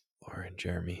was. Laura and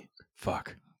Jeremy.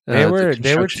 Fuck. They the were two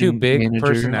construction big manager.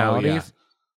 personalities.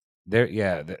 Their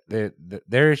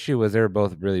issue was they were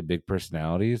both really big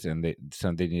personalities, and they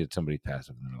needed somebody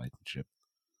passive in their relationship.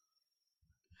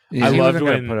 Yeah. I He loved wasn't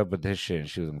gonna when- put up with this shit, and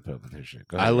she wasn't gonna put up with this shit.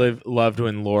 Go I ahead. loved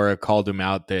when Laura called him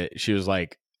out that she was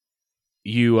like,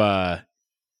 you were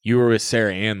with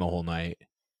Sarah Ann the whole night.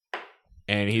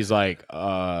 And he's like,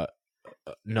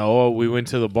 no, we went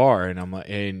to the bar.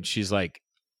 And she's like,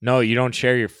 no, you don't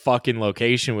share your fucking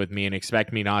location with me and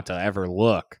expect me not to ever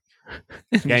look.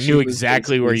 And I she knew was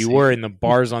exactly where you basically were, and the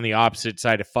bar's on the opposite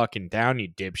side of fucking town, you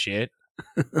dipshit.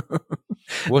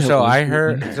 Well, That so was I good.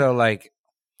 heard, so like,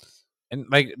 and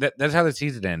like that's how the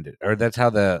season ended, or that's how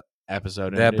the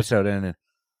Episode episode ended.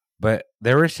 But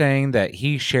they were saying that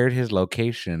he shared his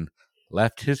location,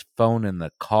 left his phone in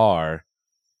the car,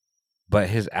 but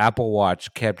his Apple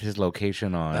Watch kept his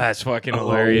location on. That's fucking Oh,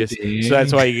 hilarious. dang. So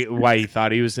that's why he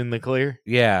thought he was in the clear.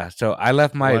 Yeah, so I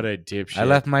left What my a dipshit. I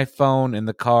left my phone in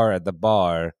the car at the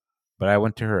bar, but I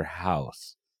went to her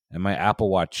house, and my Apple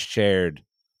Watch shared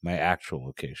my actual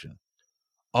location.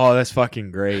 Oh, that's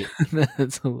fucking great.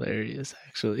 That's hilarious,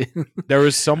 actually. There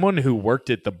was someone who worked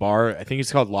at the bar. I think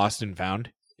it's called Lost and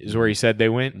Found, is where he said they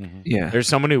went. Yeah. There's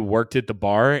someone who worked at the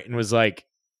bar and was like,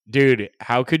 dude,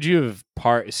 how could you have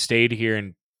stayed here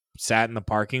and sat in the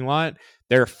parking lot?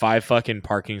 There are 5 fucking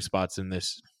parking spots in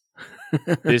this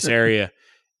area,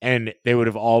 and they would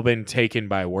have all been taken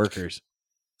by workers.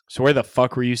 So where the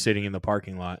fuck were you sitting in the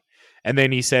parking lot? And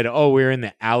then he said, oh, we're in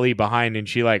the alley behind, and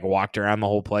she like walked around the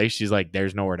whole place. She's like,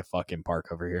 there's nowhere to fucking park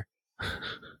over here.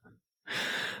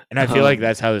 And I feel like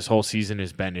that's how this whole season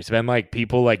has been. It's been like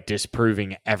people like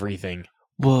disproving everything.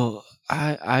 Well,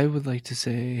 I would like to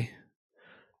say,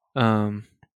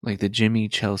 like the Jimmy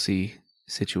Chelsea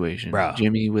situation. Bro.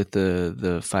 Jimmy with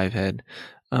the 5 head.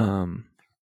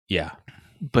 Yeah.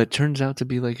 But turns out to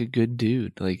be like a good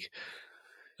dude. Like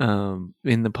in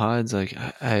the pods, like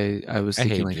I was I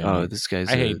thinking hate like, Jimmy. oh, this guy's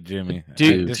I hate Jimmy.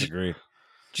 Dude, I disagree.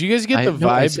 Do you guys get the no,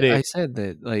 I vibe that I said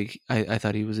that like I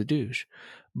thought he was a douche.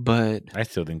 But I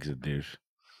still think he's a douche.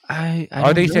 I Oh,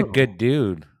 don't they know. said good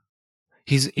dude.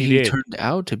 He did. turned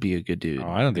out to be a good dude. Oh,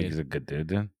 I don't think he's a good dude,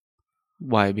 then.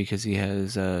 Why? Because he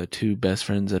has 2 best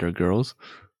friends that are girls.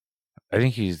 I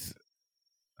think he's.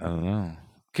 I don't know.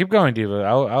 Keep going, Diva.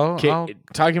 I'll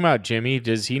talking about Jimmy,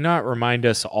 does he not remind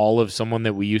us all of someone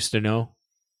that we used to know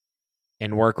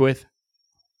and work with?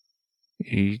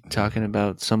 You talking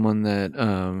about someone that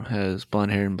has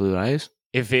blonde hair and blue eyes?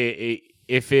 If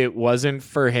it wasn't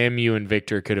for him, you and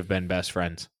Victor could have been best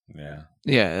friends. Yeah.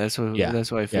 Yeah, that's what Yeah.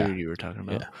 that's what I figured you were talking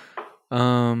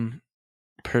about.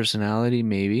 Personality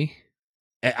maybe.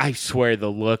 I swear the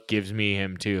look gives me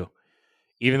him too.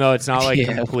 Even though it's not like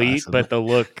Yeah, complete, possibly. but the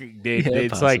look,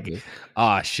 it's like, possibly.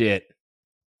 ah, shit.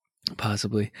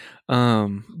 Possibly.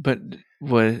 But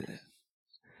what?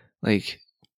 Like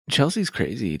Chelsea's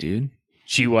crazy, dude.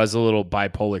 She was a little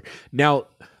bipolar. Now,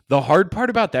 the hard part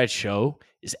about that show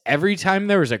is every time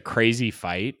there was a crazy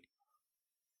fight,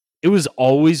 it was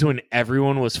always when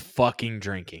everyone was fucking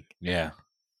drinking. Yeah.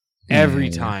 Every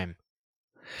Yeah. time.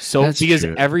 So That's because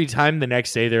true. every time the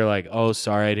next day they're like, "Oh,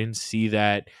 sorry, I didn't see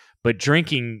that." But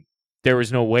drinking there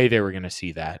was no way they were going to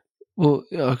see that. Well,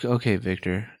 okay,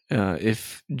 Victor.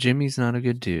 If Jimmy's not a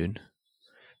good dude,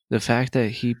 the fact that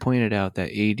he pointed out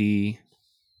that AD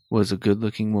was a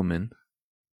good-looking woman,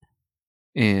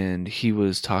 and he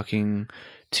was talking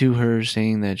to her,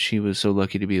 saying that she was so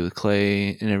lucky to be with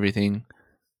Clay and everything.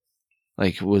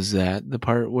 Like, was that the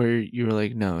part where you were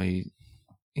like, no,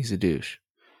 he's a douche?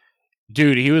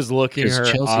 Dude, he was looking Because her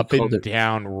Chelsea up called and it-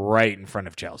 down right in front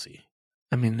of Chelsea.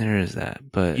 I mean, there is that,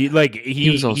 but He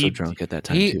was also drunk at that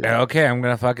time too. Okay, I'm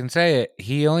gonna fucking say it.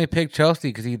 He only picked Chelsea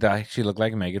because he thought she looked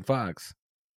like Megan Fox.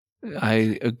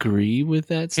 I agree with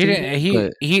that He statement. didn't.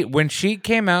 But He when she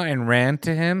came out and ran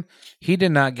to him, he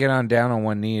did not get on down on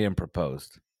one knee and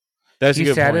proposed. That's a He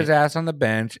good sat point. his ass on the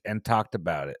bench and talked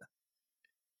about it.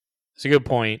 It's a good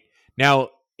point. Now,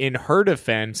 in her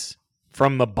defense,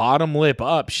 from the bottom lip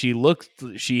up, she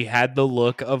had the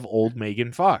look of old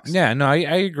Megan Fox. Yeah, no, I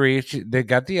agree. They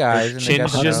got the eyes, and they got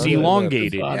chin's the just nose.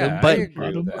 elongated. Yeah, But- I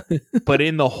agree with that. But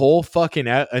in the whole fucking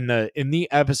in the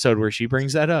episode where she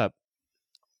brings that up,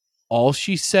 all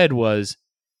she said was,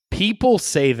 "People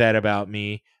say that about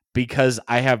me because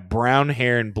I have brown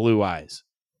hair and blue eyes."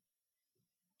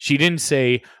 She didn't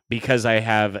say because I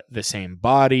have the same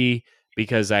body,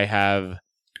 because I have.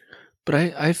 But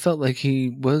I felt like he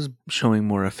was showing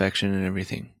more affection and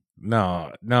everything.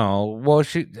 No. Well,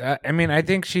 I mean, I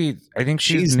think she's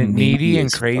She's needy needy and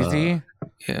as crazy,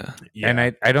 Yeah. and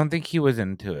I don't think he was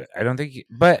into it. I don't think.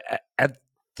 But at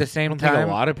the I same don't think a time,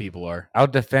 lot of people are. I'll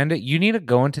defend it. You need to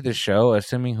go into the show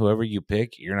assuming whoever you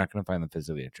pick, you're not going to find them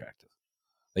physically attractive.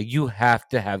 Like you have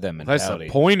to have that That's mentality.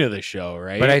 the point of the show,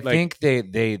 right? But I Like, think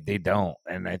they don't,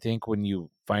 and I think when you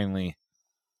finally,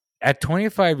 at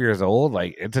 25 years old,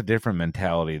 like it's a different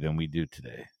mentality than we do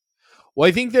today. well,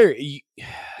 I think there.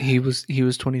 He was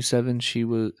 27. She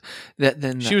was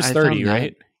She was I 30, found that-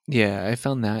 right? Yeah, I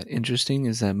found that interesting.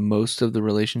 Is that most of the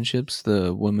relationships,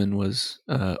 the woman was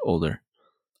older.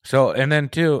 So and then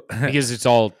too, Because it's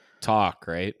all talk,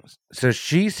 right? so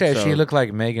she said she So- looked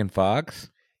like Megan Fox.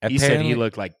 He said he Apparently-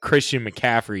 looked like Christian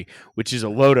McCaffrey, which is a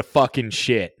load of fucking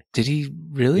shit. Did he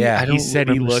really? Yeah, I don't He said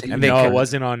he remember looked. seeing And they No, that. it cut-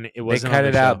 wasn't on. It They wasn't. cut on the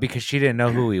it out show. because she didn't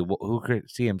know who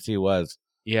CMC was.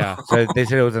 Yeah, So they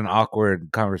said it was an awkward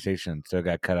conversation, so it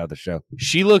got cut out of the show.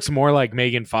 she looks more like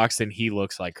Megan Fox than he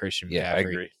looks like Christian McCaffrey. Yeah, I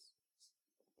agree.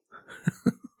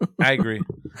 I agree.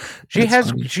 That's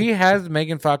funny. She has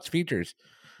Megan Fox features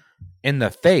in the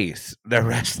face. The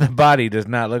rest of the body does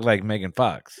not look like Megan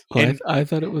Fox. Well, And- I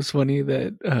thought it was funny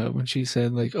that when she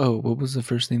said like, "Oh, what was the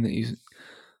first thing that you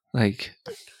like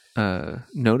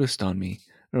noticed on me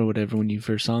or whatever when you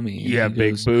first saw me?" And Yeah, he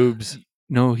big goes, boobs.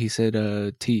 No, he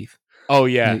said teeth. Oh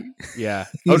yeah, Like, yeah.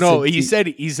 He Oh no, said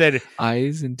he said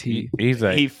eyes and teeth. He's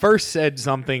like, he first said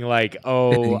something like, And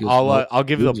 "Oh, then he goes, "Well, I'll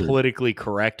give the boobs are-" politically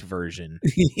correct version."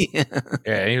 Yeah.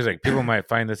 yeah, he was like, people might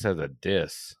find this as a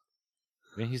diss.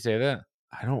 Didn't he say that?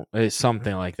 I don't. It's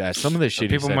something like that. Some of the shit.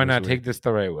 he People said might was not weird. take this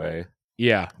the right way.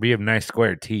 Yeah, We have nice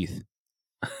square teeth.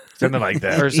 Something like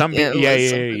that. or something. it Yeah, was yeah,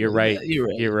 something you're like right. that. You're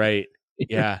right. You're right.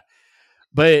 Yeah,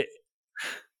 but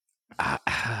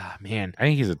man, I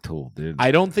think he's a tool, dude.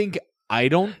 I don't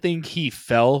think he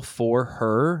fell for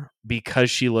her because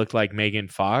she looked like Megan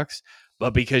Fox,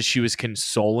 but because she was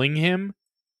consoling him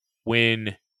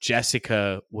when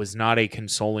Jessica was not a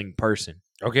consoling person.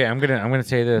 Okay, I'm gonna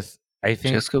say this. I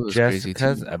think Jessica was crazy,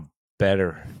 Jessica's too. a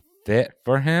better fit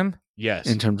for him. Yes.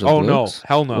 In terms of oh looks, no,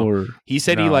 hell no. Or He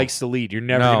said he No. likes to lead. You're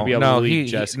never gonna be able to lead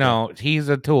Jessica. No, he's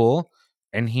a tool,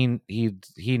 and he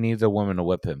needs a woman to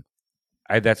whip him.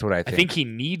 That's what I I think. think he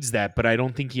needs that, but I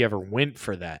don't think he ever went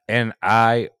for that. And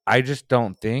I just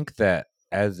don't think that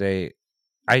as a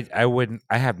I wouldn't.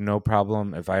 I have no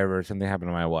problem if I ever something happened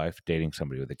to my wife dating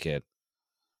somebody with a kid,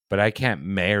 but I can't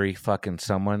marry fucking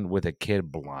someone with a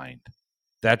kid blind.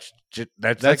 That's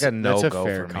like a no that's a go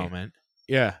fair for me. comment.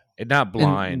 Yeah. It's not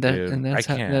blind, dude. and I that's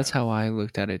can't. that's how I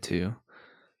looked at it too.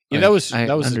 Yeah, that was I a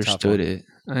tough understood one. it.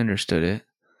 I understood it.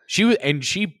 She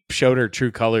showed her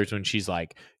true colors when she's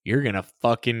like, "You're gonna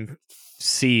fucking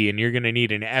see, and you're gonna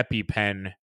need an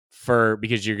EpiPen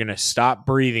because you're gonna stop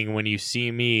breathing when you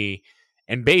see me,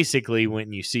 and basically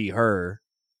when you see her,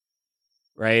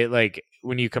 right? Like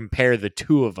when you compare the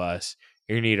two of us,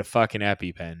 you're gonna need a fucking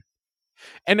EpiPen."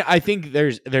 And I think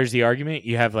there's the argument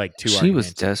you have like two. She arguments.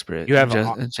 was desperate. You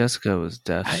have Jessica was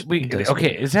desperate.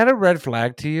 Okay, is that a red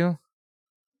flag to you?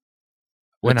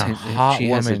 When a Atten- hot she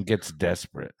has woman a- gets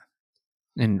desperate,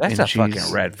 and that's and a fucking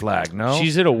she's red flag. No,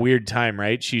 She's at a weird time,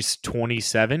 right? She's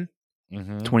 27.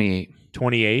 Mhm. 28.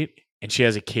 28 and she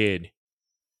has a kid,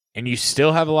 and you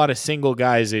still have a lot of single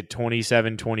guys at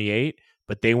 27, 28,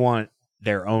 but they want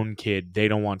their own kid. They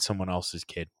don't want someone else's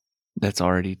kid. that's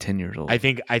already 10 years old. I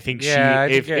think Yeah, I she think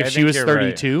if you're- I she think was you're right.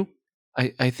 32, I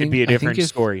it'd think be a I think different if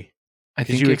story. I 'Cause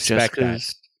think you if expect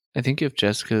that.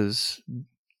 Jessica's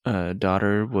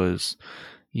daughter was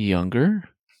younger,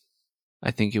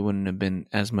 I think it wouldn't have been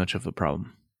as much of a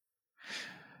problem.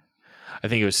 I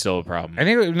think it was still a problem. I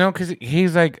think no, because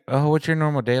he's like, "Oh, what's your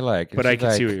normal day like?" And But I she's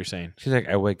can see like- what you're saying. She's like,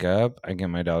 "I wake up, I get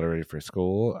my daughter ready for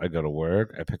school, I go to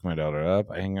work, I pick my daughter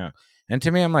up, I hang out." And to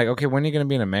me, I'm like, "Okay, when are you going to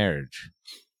be in a marriage?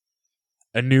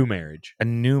 A new marriage. A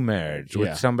new marriage Yeah.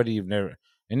 with somebody you've never."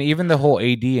 And even the whole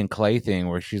AD and Clay thing,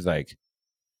 where she's like,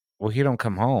 "Well, he don't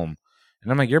come home,"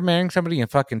 and I'm like, "You're marrying somebody in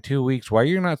fucking 2 weeks. Why are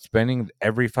you not spending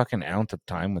every fucking ounce of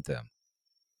time with them?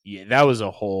 Yeah, that was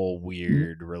a whole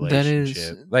weird That relationship.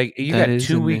 is Like, you That got is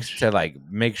 2 an weeks issue. to like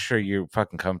make sure you're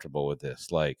fucking comfortable with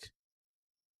this. Like,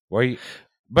 why? You,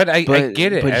 but I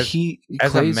get it. But as a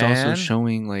Clay's also man-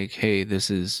 showing like, hey,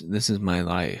 this is my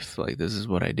life. Like, this is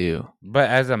what I do. But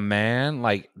as a man,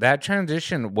 like, that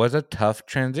transition was a tough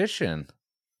transition.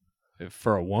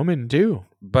 For a woman too.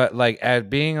 But like, as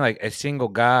being like a single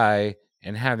guy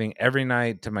and having every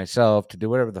night to myself to do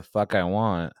whatever the fuck I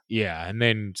want, Yeah, and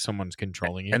then someone's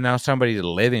controlling you. and now somebody's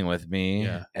living with me,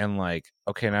 Yeah. and like,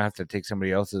 okay, now I have to take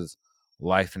somebody else's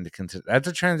life into consideration. That's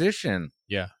a transition,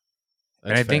 and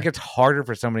I think it's harder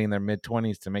for somebody in their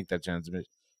mid-20s to make that transition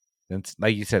than,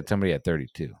 like you said, somebody at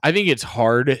 32. I think it's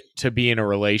hard to be in a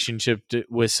relationship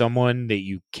with someone that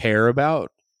you care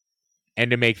about and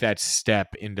to make that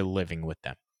step into living with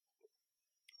them.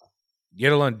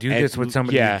 Get alone, do And- this with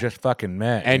somebody yeah. you just fucking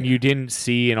met, And you didn't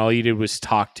see, and all you did was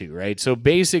talk to, right? So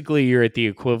basically, you're at the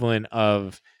equivalent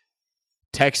of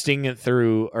texting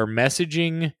through or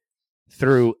messaging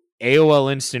through AOL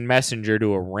Instant Messenger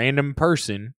to a random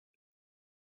person,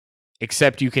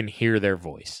 except you can hear their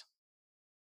voice.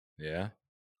 yeah.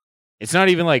 It's not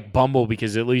even like Bumble,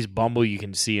 because at least Bumble you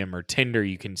can see them, or Tinder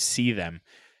you can see them.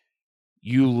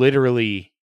 You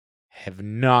literally have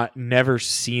never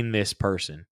seen this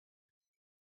person.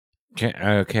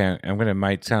 Okay, I'm gonna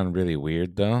might sound really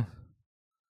weird though.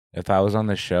 If I was on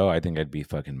the show, I think I'd be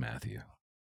fucking Matthew.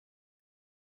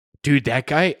 Dude, that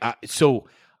guy. So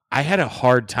I had a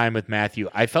hard time with Matthew.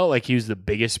 I felt like he was the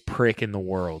biggest prick in the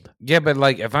world. Yeah, but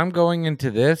like, if I'm going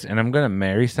into this and I'm gonna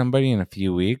marry somebody in a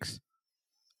few weeks,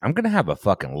 I'm gonna have a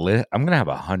fucking list. I'm gonna have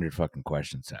 100 fucking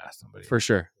questions to ask somebody. For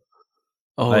sure.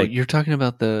 Oh, Like- you're talking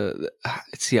about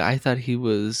see, I thought he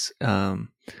was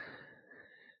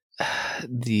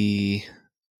the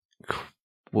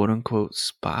quote unquote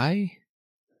spy.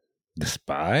 The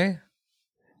spy?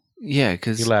 Yeah,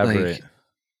 because Elaborate.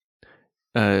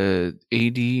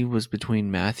 AD was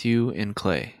between Matthew and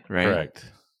Clay, right?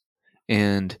 Correct.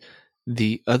 And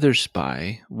the other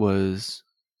spy was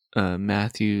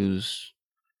Matthew's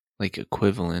like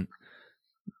equivalent,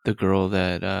 the girl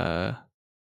that I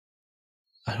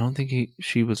don't think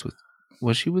she was with.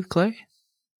 Was she with Clay?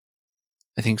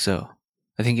 I think so.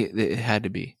 I think it had to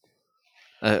be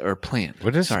or Plant.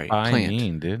 What does Sorry, spy Plant.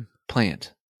 mean, dude?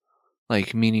 Plant,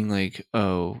 like meaning like,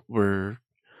 oh, we're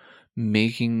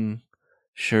making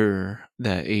sure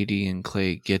that AD and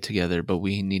Clay get together, but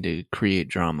we need to create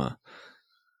drama.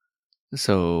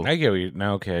 So I get what you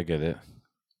now. Okay, I get it.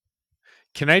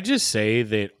 Can I just say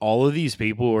that all of these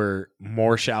people were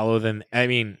more shallow than, I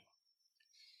mean,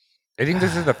 I think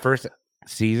this is the first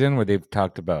season where they've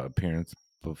talked about appearance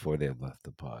before they've left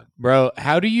the pod. bro,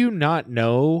 how do you not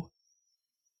know?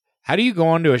 How do you go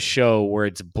onto a show where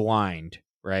it's blind,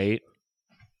 right?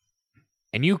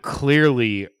 And you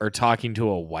clearly are talking to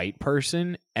a white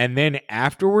person, and then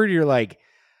afterward you're like,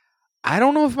 I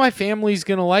don't know if my family's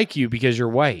going to like you because you're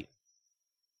white.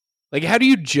 Like, how do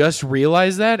you just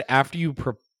realize that after you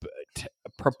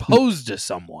propose to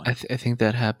someone? I think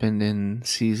that happened in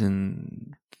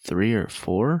season 3 or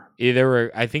 4. Yeah,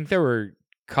 I think there were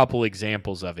a couple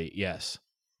examples of it, yes.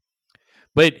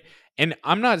 But, and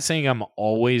I'm not saying I'm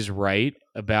always right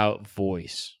about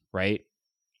voice, right?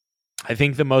 I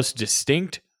think the most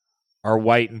distinct are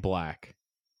white and black,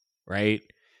 right?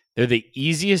 They're the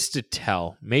easiest to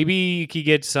tell. Maybe you could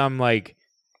get some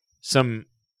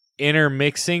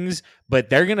intermixings, but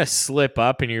they're going to slip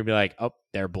up and you're going to be like, oh,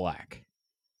 they're black,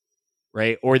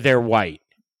 right? Or they're white.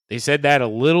 They said that a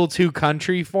little too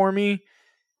country for me,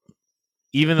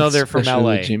 even though they're from Especially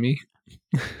LA. with Jimmy,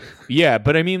 Yeah,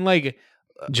 but I mean, like,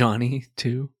 Johnny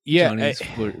too. Yeah, Johnny's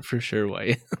for sure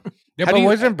white. Yeah, How but do you-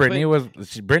 wasn't but- Brittany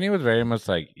Brittany was very much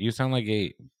like, you sound like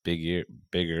a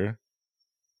bigger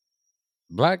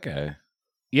black guy.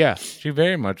 yeah. She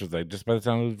very much was like, just by the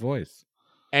sound of his voice.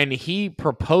 And he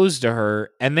proposed to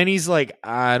her, and then he's like,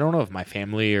 I don't know if my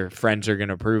family or friends are going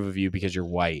to approve of you because you're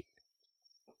white.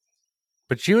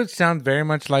 But she would sound very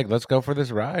much like, let's go for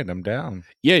this ride. I'm down.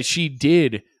 Yeah, she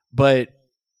did, but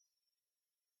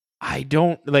I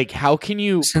don't like. How can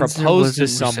you Since there propose to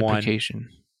wasn't someone? reciprocation.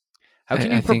 How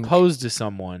can I you think- propose to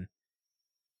someone,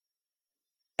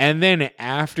 and then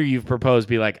after you've proposed,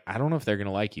 be like, I don't know if they're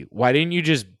gonna like you. Why didn't you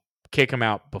just kick them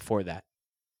out before that?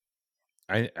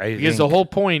 Because the whole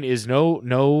point is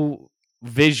no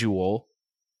visual,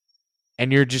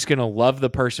 and you're just gonna love the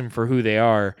person for who they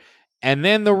are, and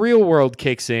then the real world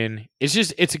kicks in. It's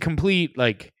a complete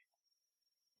like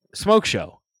smoke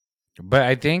show. But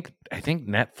I think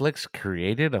Netflix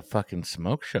created a fucking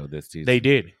smoke show this season. They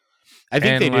did. I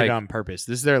think And, they did like- it on purpose.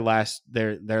 This is their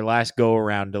last go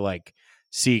around to like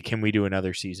see, can we do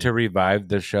another season? to revive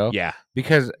the show. Yeah.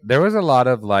 Because there was a lot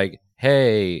of like,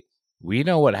 hey, we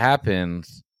know what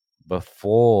happens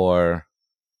before,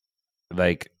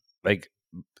 like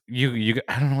you.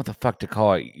 I don't know what the fuck to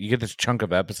call it. You get this chunk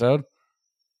of episode,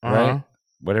 right?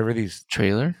 Whatever these.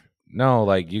 Trailer? No,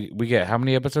 like we get how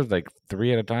many episodes? Like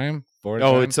 3 at a time, 4 at a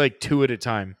Oh, time? it's like 2 at a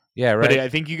time. yeah, right. But I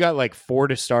think you got like 4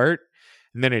 to start,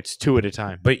 and then it's 2 at a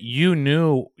time. But you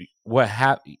knew what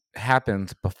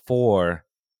happens before,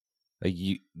 like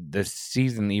the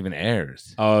season even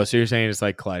airs. Oh, so you're saying it's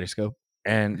like Kaleidoscope?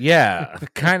 And yeah,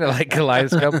 kind of like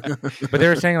Kaleidoscope. But they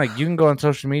were saying like you can go on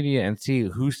social media and see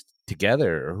who's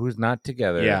together or who's not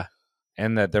together. Yeah.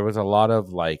 And that there was a lot of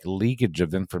like leakage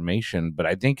of information. But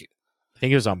I think, I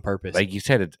think it was on purpose. like you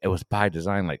said, it was by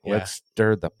design. Like, Yeah. let's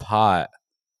stir the pot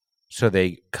so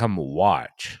they come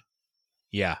watch.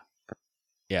 yeah.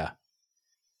 Yeah.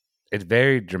 It's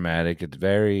very dramatic. It's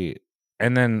very,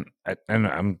 and then, and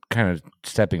I'm kind of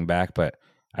stepping back, but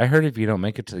I heard if you don't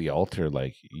make it to the altar,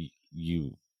 like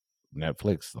you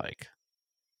Netflix like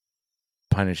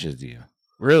punishes you.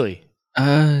 Really?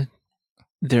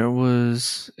 There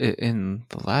was in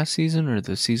the last season or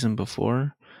the season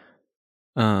before,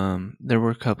 there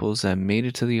were couples that made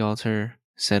it to the altar,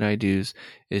 said I do's.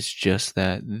 It's just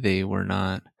that they were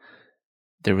not.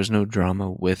 There was no drama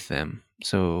with them,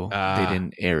 so they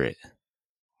didn't air it.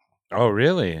 Oh,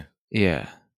 really? Yeah.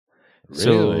 Really?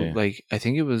 So like I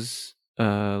think it was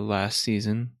last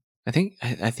season. I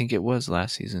think it was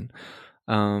last season.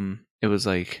 It was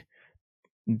like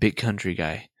Big Country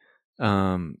Guy.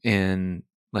 And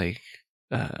like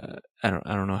I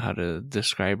don't know how to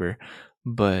describe her,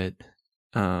 but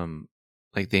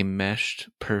like they meshed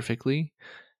perfectly,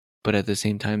 but at the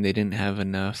same time they didn't have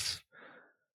enough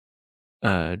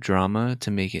drama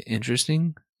to make it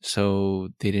interesting, so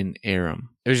they didn't air them.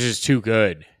 It was just too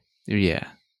good. Yeah.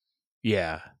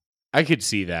 Yeah. I could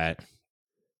see that.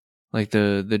 Like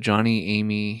the Johnny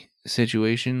Amy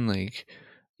situation, like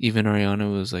even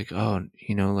Ariana was like, oh,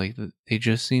 you know, like they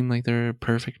just seem like they're a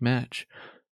perfect match.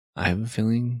 I have a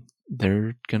feeling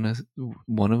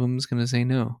one of them's gonna say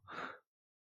no.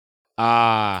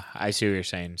 I see what you're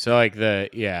saying. So like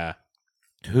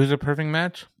Who's a perfect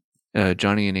match?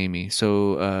 Johnny and Amy.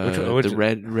 So Which-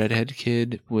 the redhead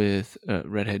kid with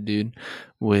redhead dude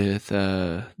with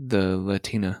the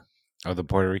Latina. Oh, the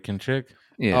Puerto Rican chick?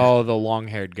 Yeah. Oh, the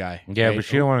long-haired guy. Yeah, right? but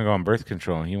she don't want to go on birth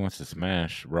control. He wants to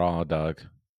smash raw dog.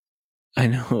 I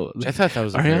know. I thought that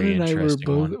was a very Ariana and I were interesting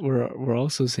both one. we're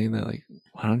also saying that, like,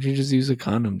 why don't you just use a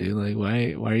condom, dude? Like,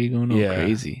 why are you going all Yeah.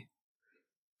 crazy?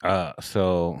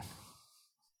 So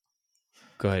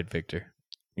Go ahead, Victor.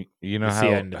 you know It's the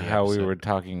end of the how we episode. were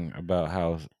talking about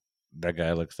how that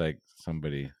guy looks like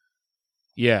somebody.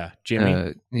 Yeah,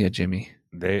 Jimmy. Yeah, Jimmy.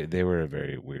 They were a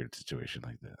very weird situation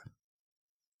like that,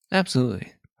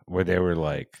 Absolutely. where they were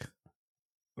like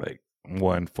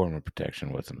one form of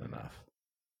protection wasn't enough.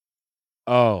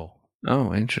 Oh,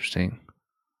 Oh, interesting.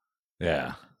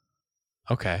 Yeah,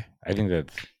 okay. I think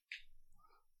that's.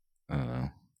 I don't know.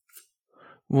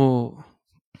 Well,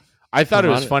 I thought A it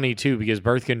lot was of- funny too because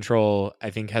birth control, I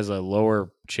think, has a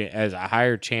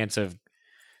higher chance of,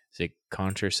 is it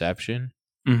contraception,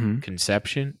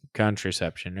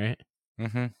 contraception, right?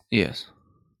 Mm-hmm. yes.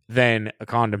 Than a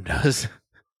condom does.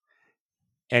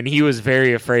 And he was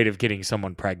very afraid of getting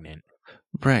someone pregnant.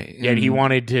 Right. Yet he and-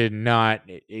 wanted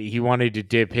to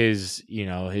dip his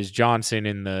Johnson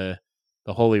in the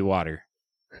holy water.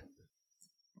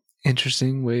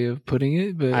 Interesting way of putting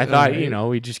it, but I thought, alright.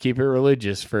 we just keep it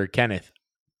religious for Kenneth.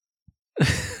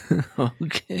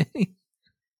 Okay.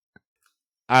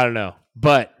 I don't know.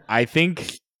 But I think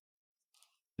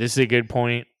this is a good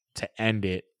point to end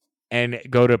it and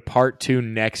go to part 2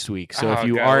 next week. So if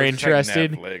you are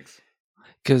interested,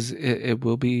 Because it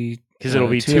will be because it'll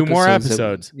be 2 more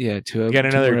episodes. Yeah, two. We got two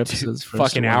more another episodes for us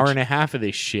to fucking hour watch. and a half of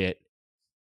this shit.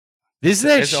 This is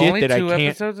that It's shit only that I 2 can't.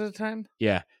 episodes at a time.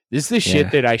 Yeah, This is the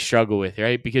shit that I struggle with,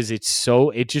 right? Because it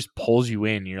just pulls you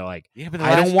in. You're like, Yeah, but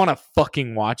I don't want to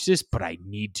fucking watch this, but I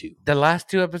need to. The last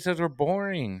 2 episodes were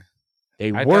boring.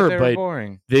 They I were, thought they but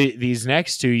boring. these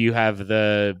next 2, you have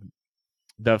the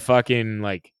fucking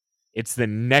like, it's the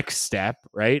next step,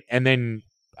 right? And then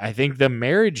I think the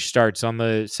marriage starts on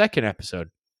the 2nd episode,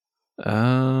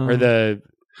 or the.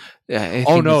 Yeah, I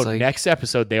Oh think no! it's like, Next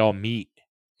episode they all meet.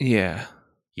 yeah.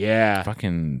 Yeah,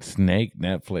 Fucking snake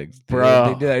Netflix, dude.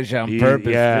 Bro. They do that shit on Dude,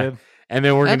 purpose, yeah. dude. and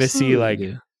then we're gonna see Absolutely like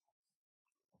do.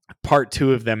 part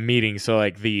 2 of them meeting. So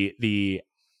like the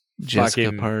Jessica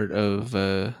fucking- part of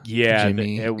yeah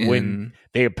Jimmy when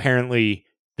they apparently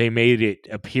they made it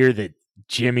appear that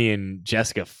Jimmy and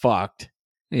Jessica fucked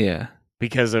yeah.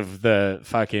 because of the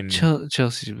fucking Chelsea was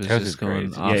Chelsea's just going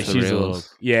crazy. off yeah, the she's rails. a little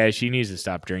she needs to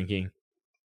stop drinking.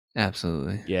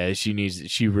 Absolutely. Yeah,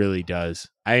 she really does.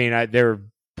 I mean, there are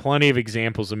plenty of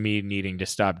examples of me needing to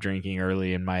stop drinking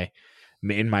early in my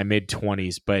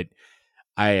mid-20s, but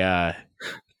I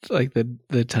It's like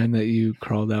the time that you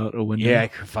crawled out a window. yeah,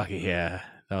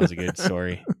 that was a good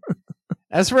story.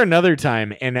 That's for another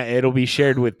time, and it'll be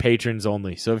shared with patrons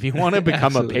only. So if you want to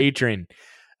become a Absolutely. patron,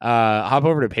 hop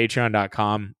over to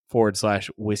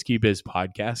patreon.com/whiskeybiz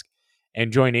podcast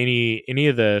and join any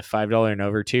of the $5 and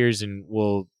over tiers, and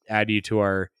we'll add you to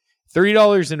our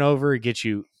 $3 and over. Get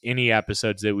you any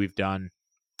episodes that we've done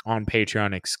on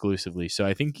Patreon exclusively. So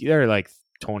I think there are like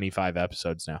 25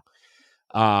 episodes now.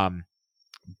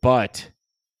 But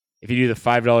if you do the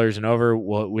 $5 and over,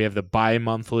 we have the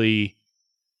bi-monthly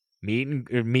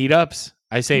meetups.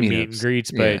 I say meet and Meetups.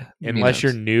 greets, but Yeah, unless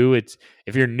you're meetups. new,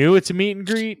 if you're new, it's a meet and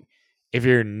greet. If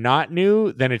you're not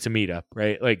new, then it's a meetup,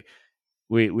 right? Like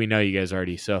we know you guys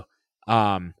already. So,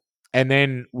 and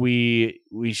then we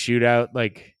shoot out,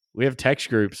 like, we have text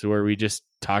groups where we just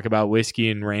talk about whiskey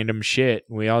and random shit.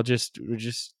 We're just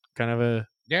kind of a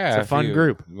Yeah, It's a if fun you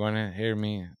group. Want to hear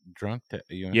me drunk?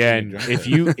 yeah. And if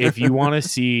you want to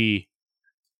see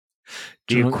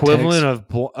the Drunk equivalent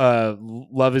text. of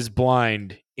Love is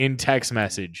Blind in text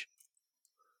message,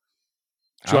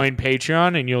 join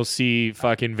Patreon and you'll see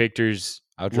fucking Victor's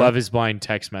I'll Love is Blind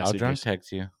text I'll drunk messages.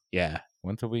 text you Yeah,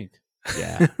 once a week.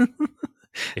 yeah.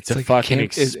 It's a like fucking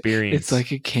it- experience. It's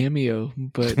like a cameo,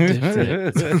 but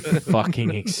different. It's a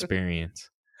fucking experience.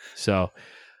 So,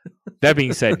 that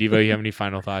being said, Devo, you have any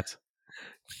final thoughts?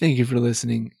 Thank you for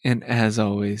listening, and as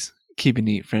always, keep it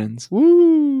neat, friends.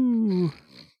 Woo!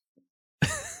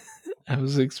 I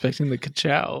was expecting the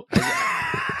ka-chow.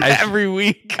 Every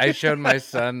week. I showed my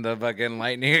son the fucking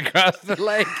lightning across the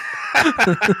lake.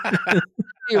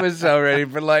 He was so ready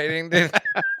for lightning, dude.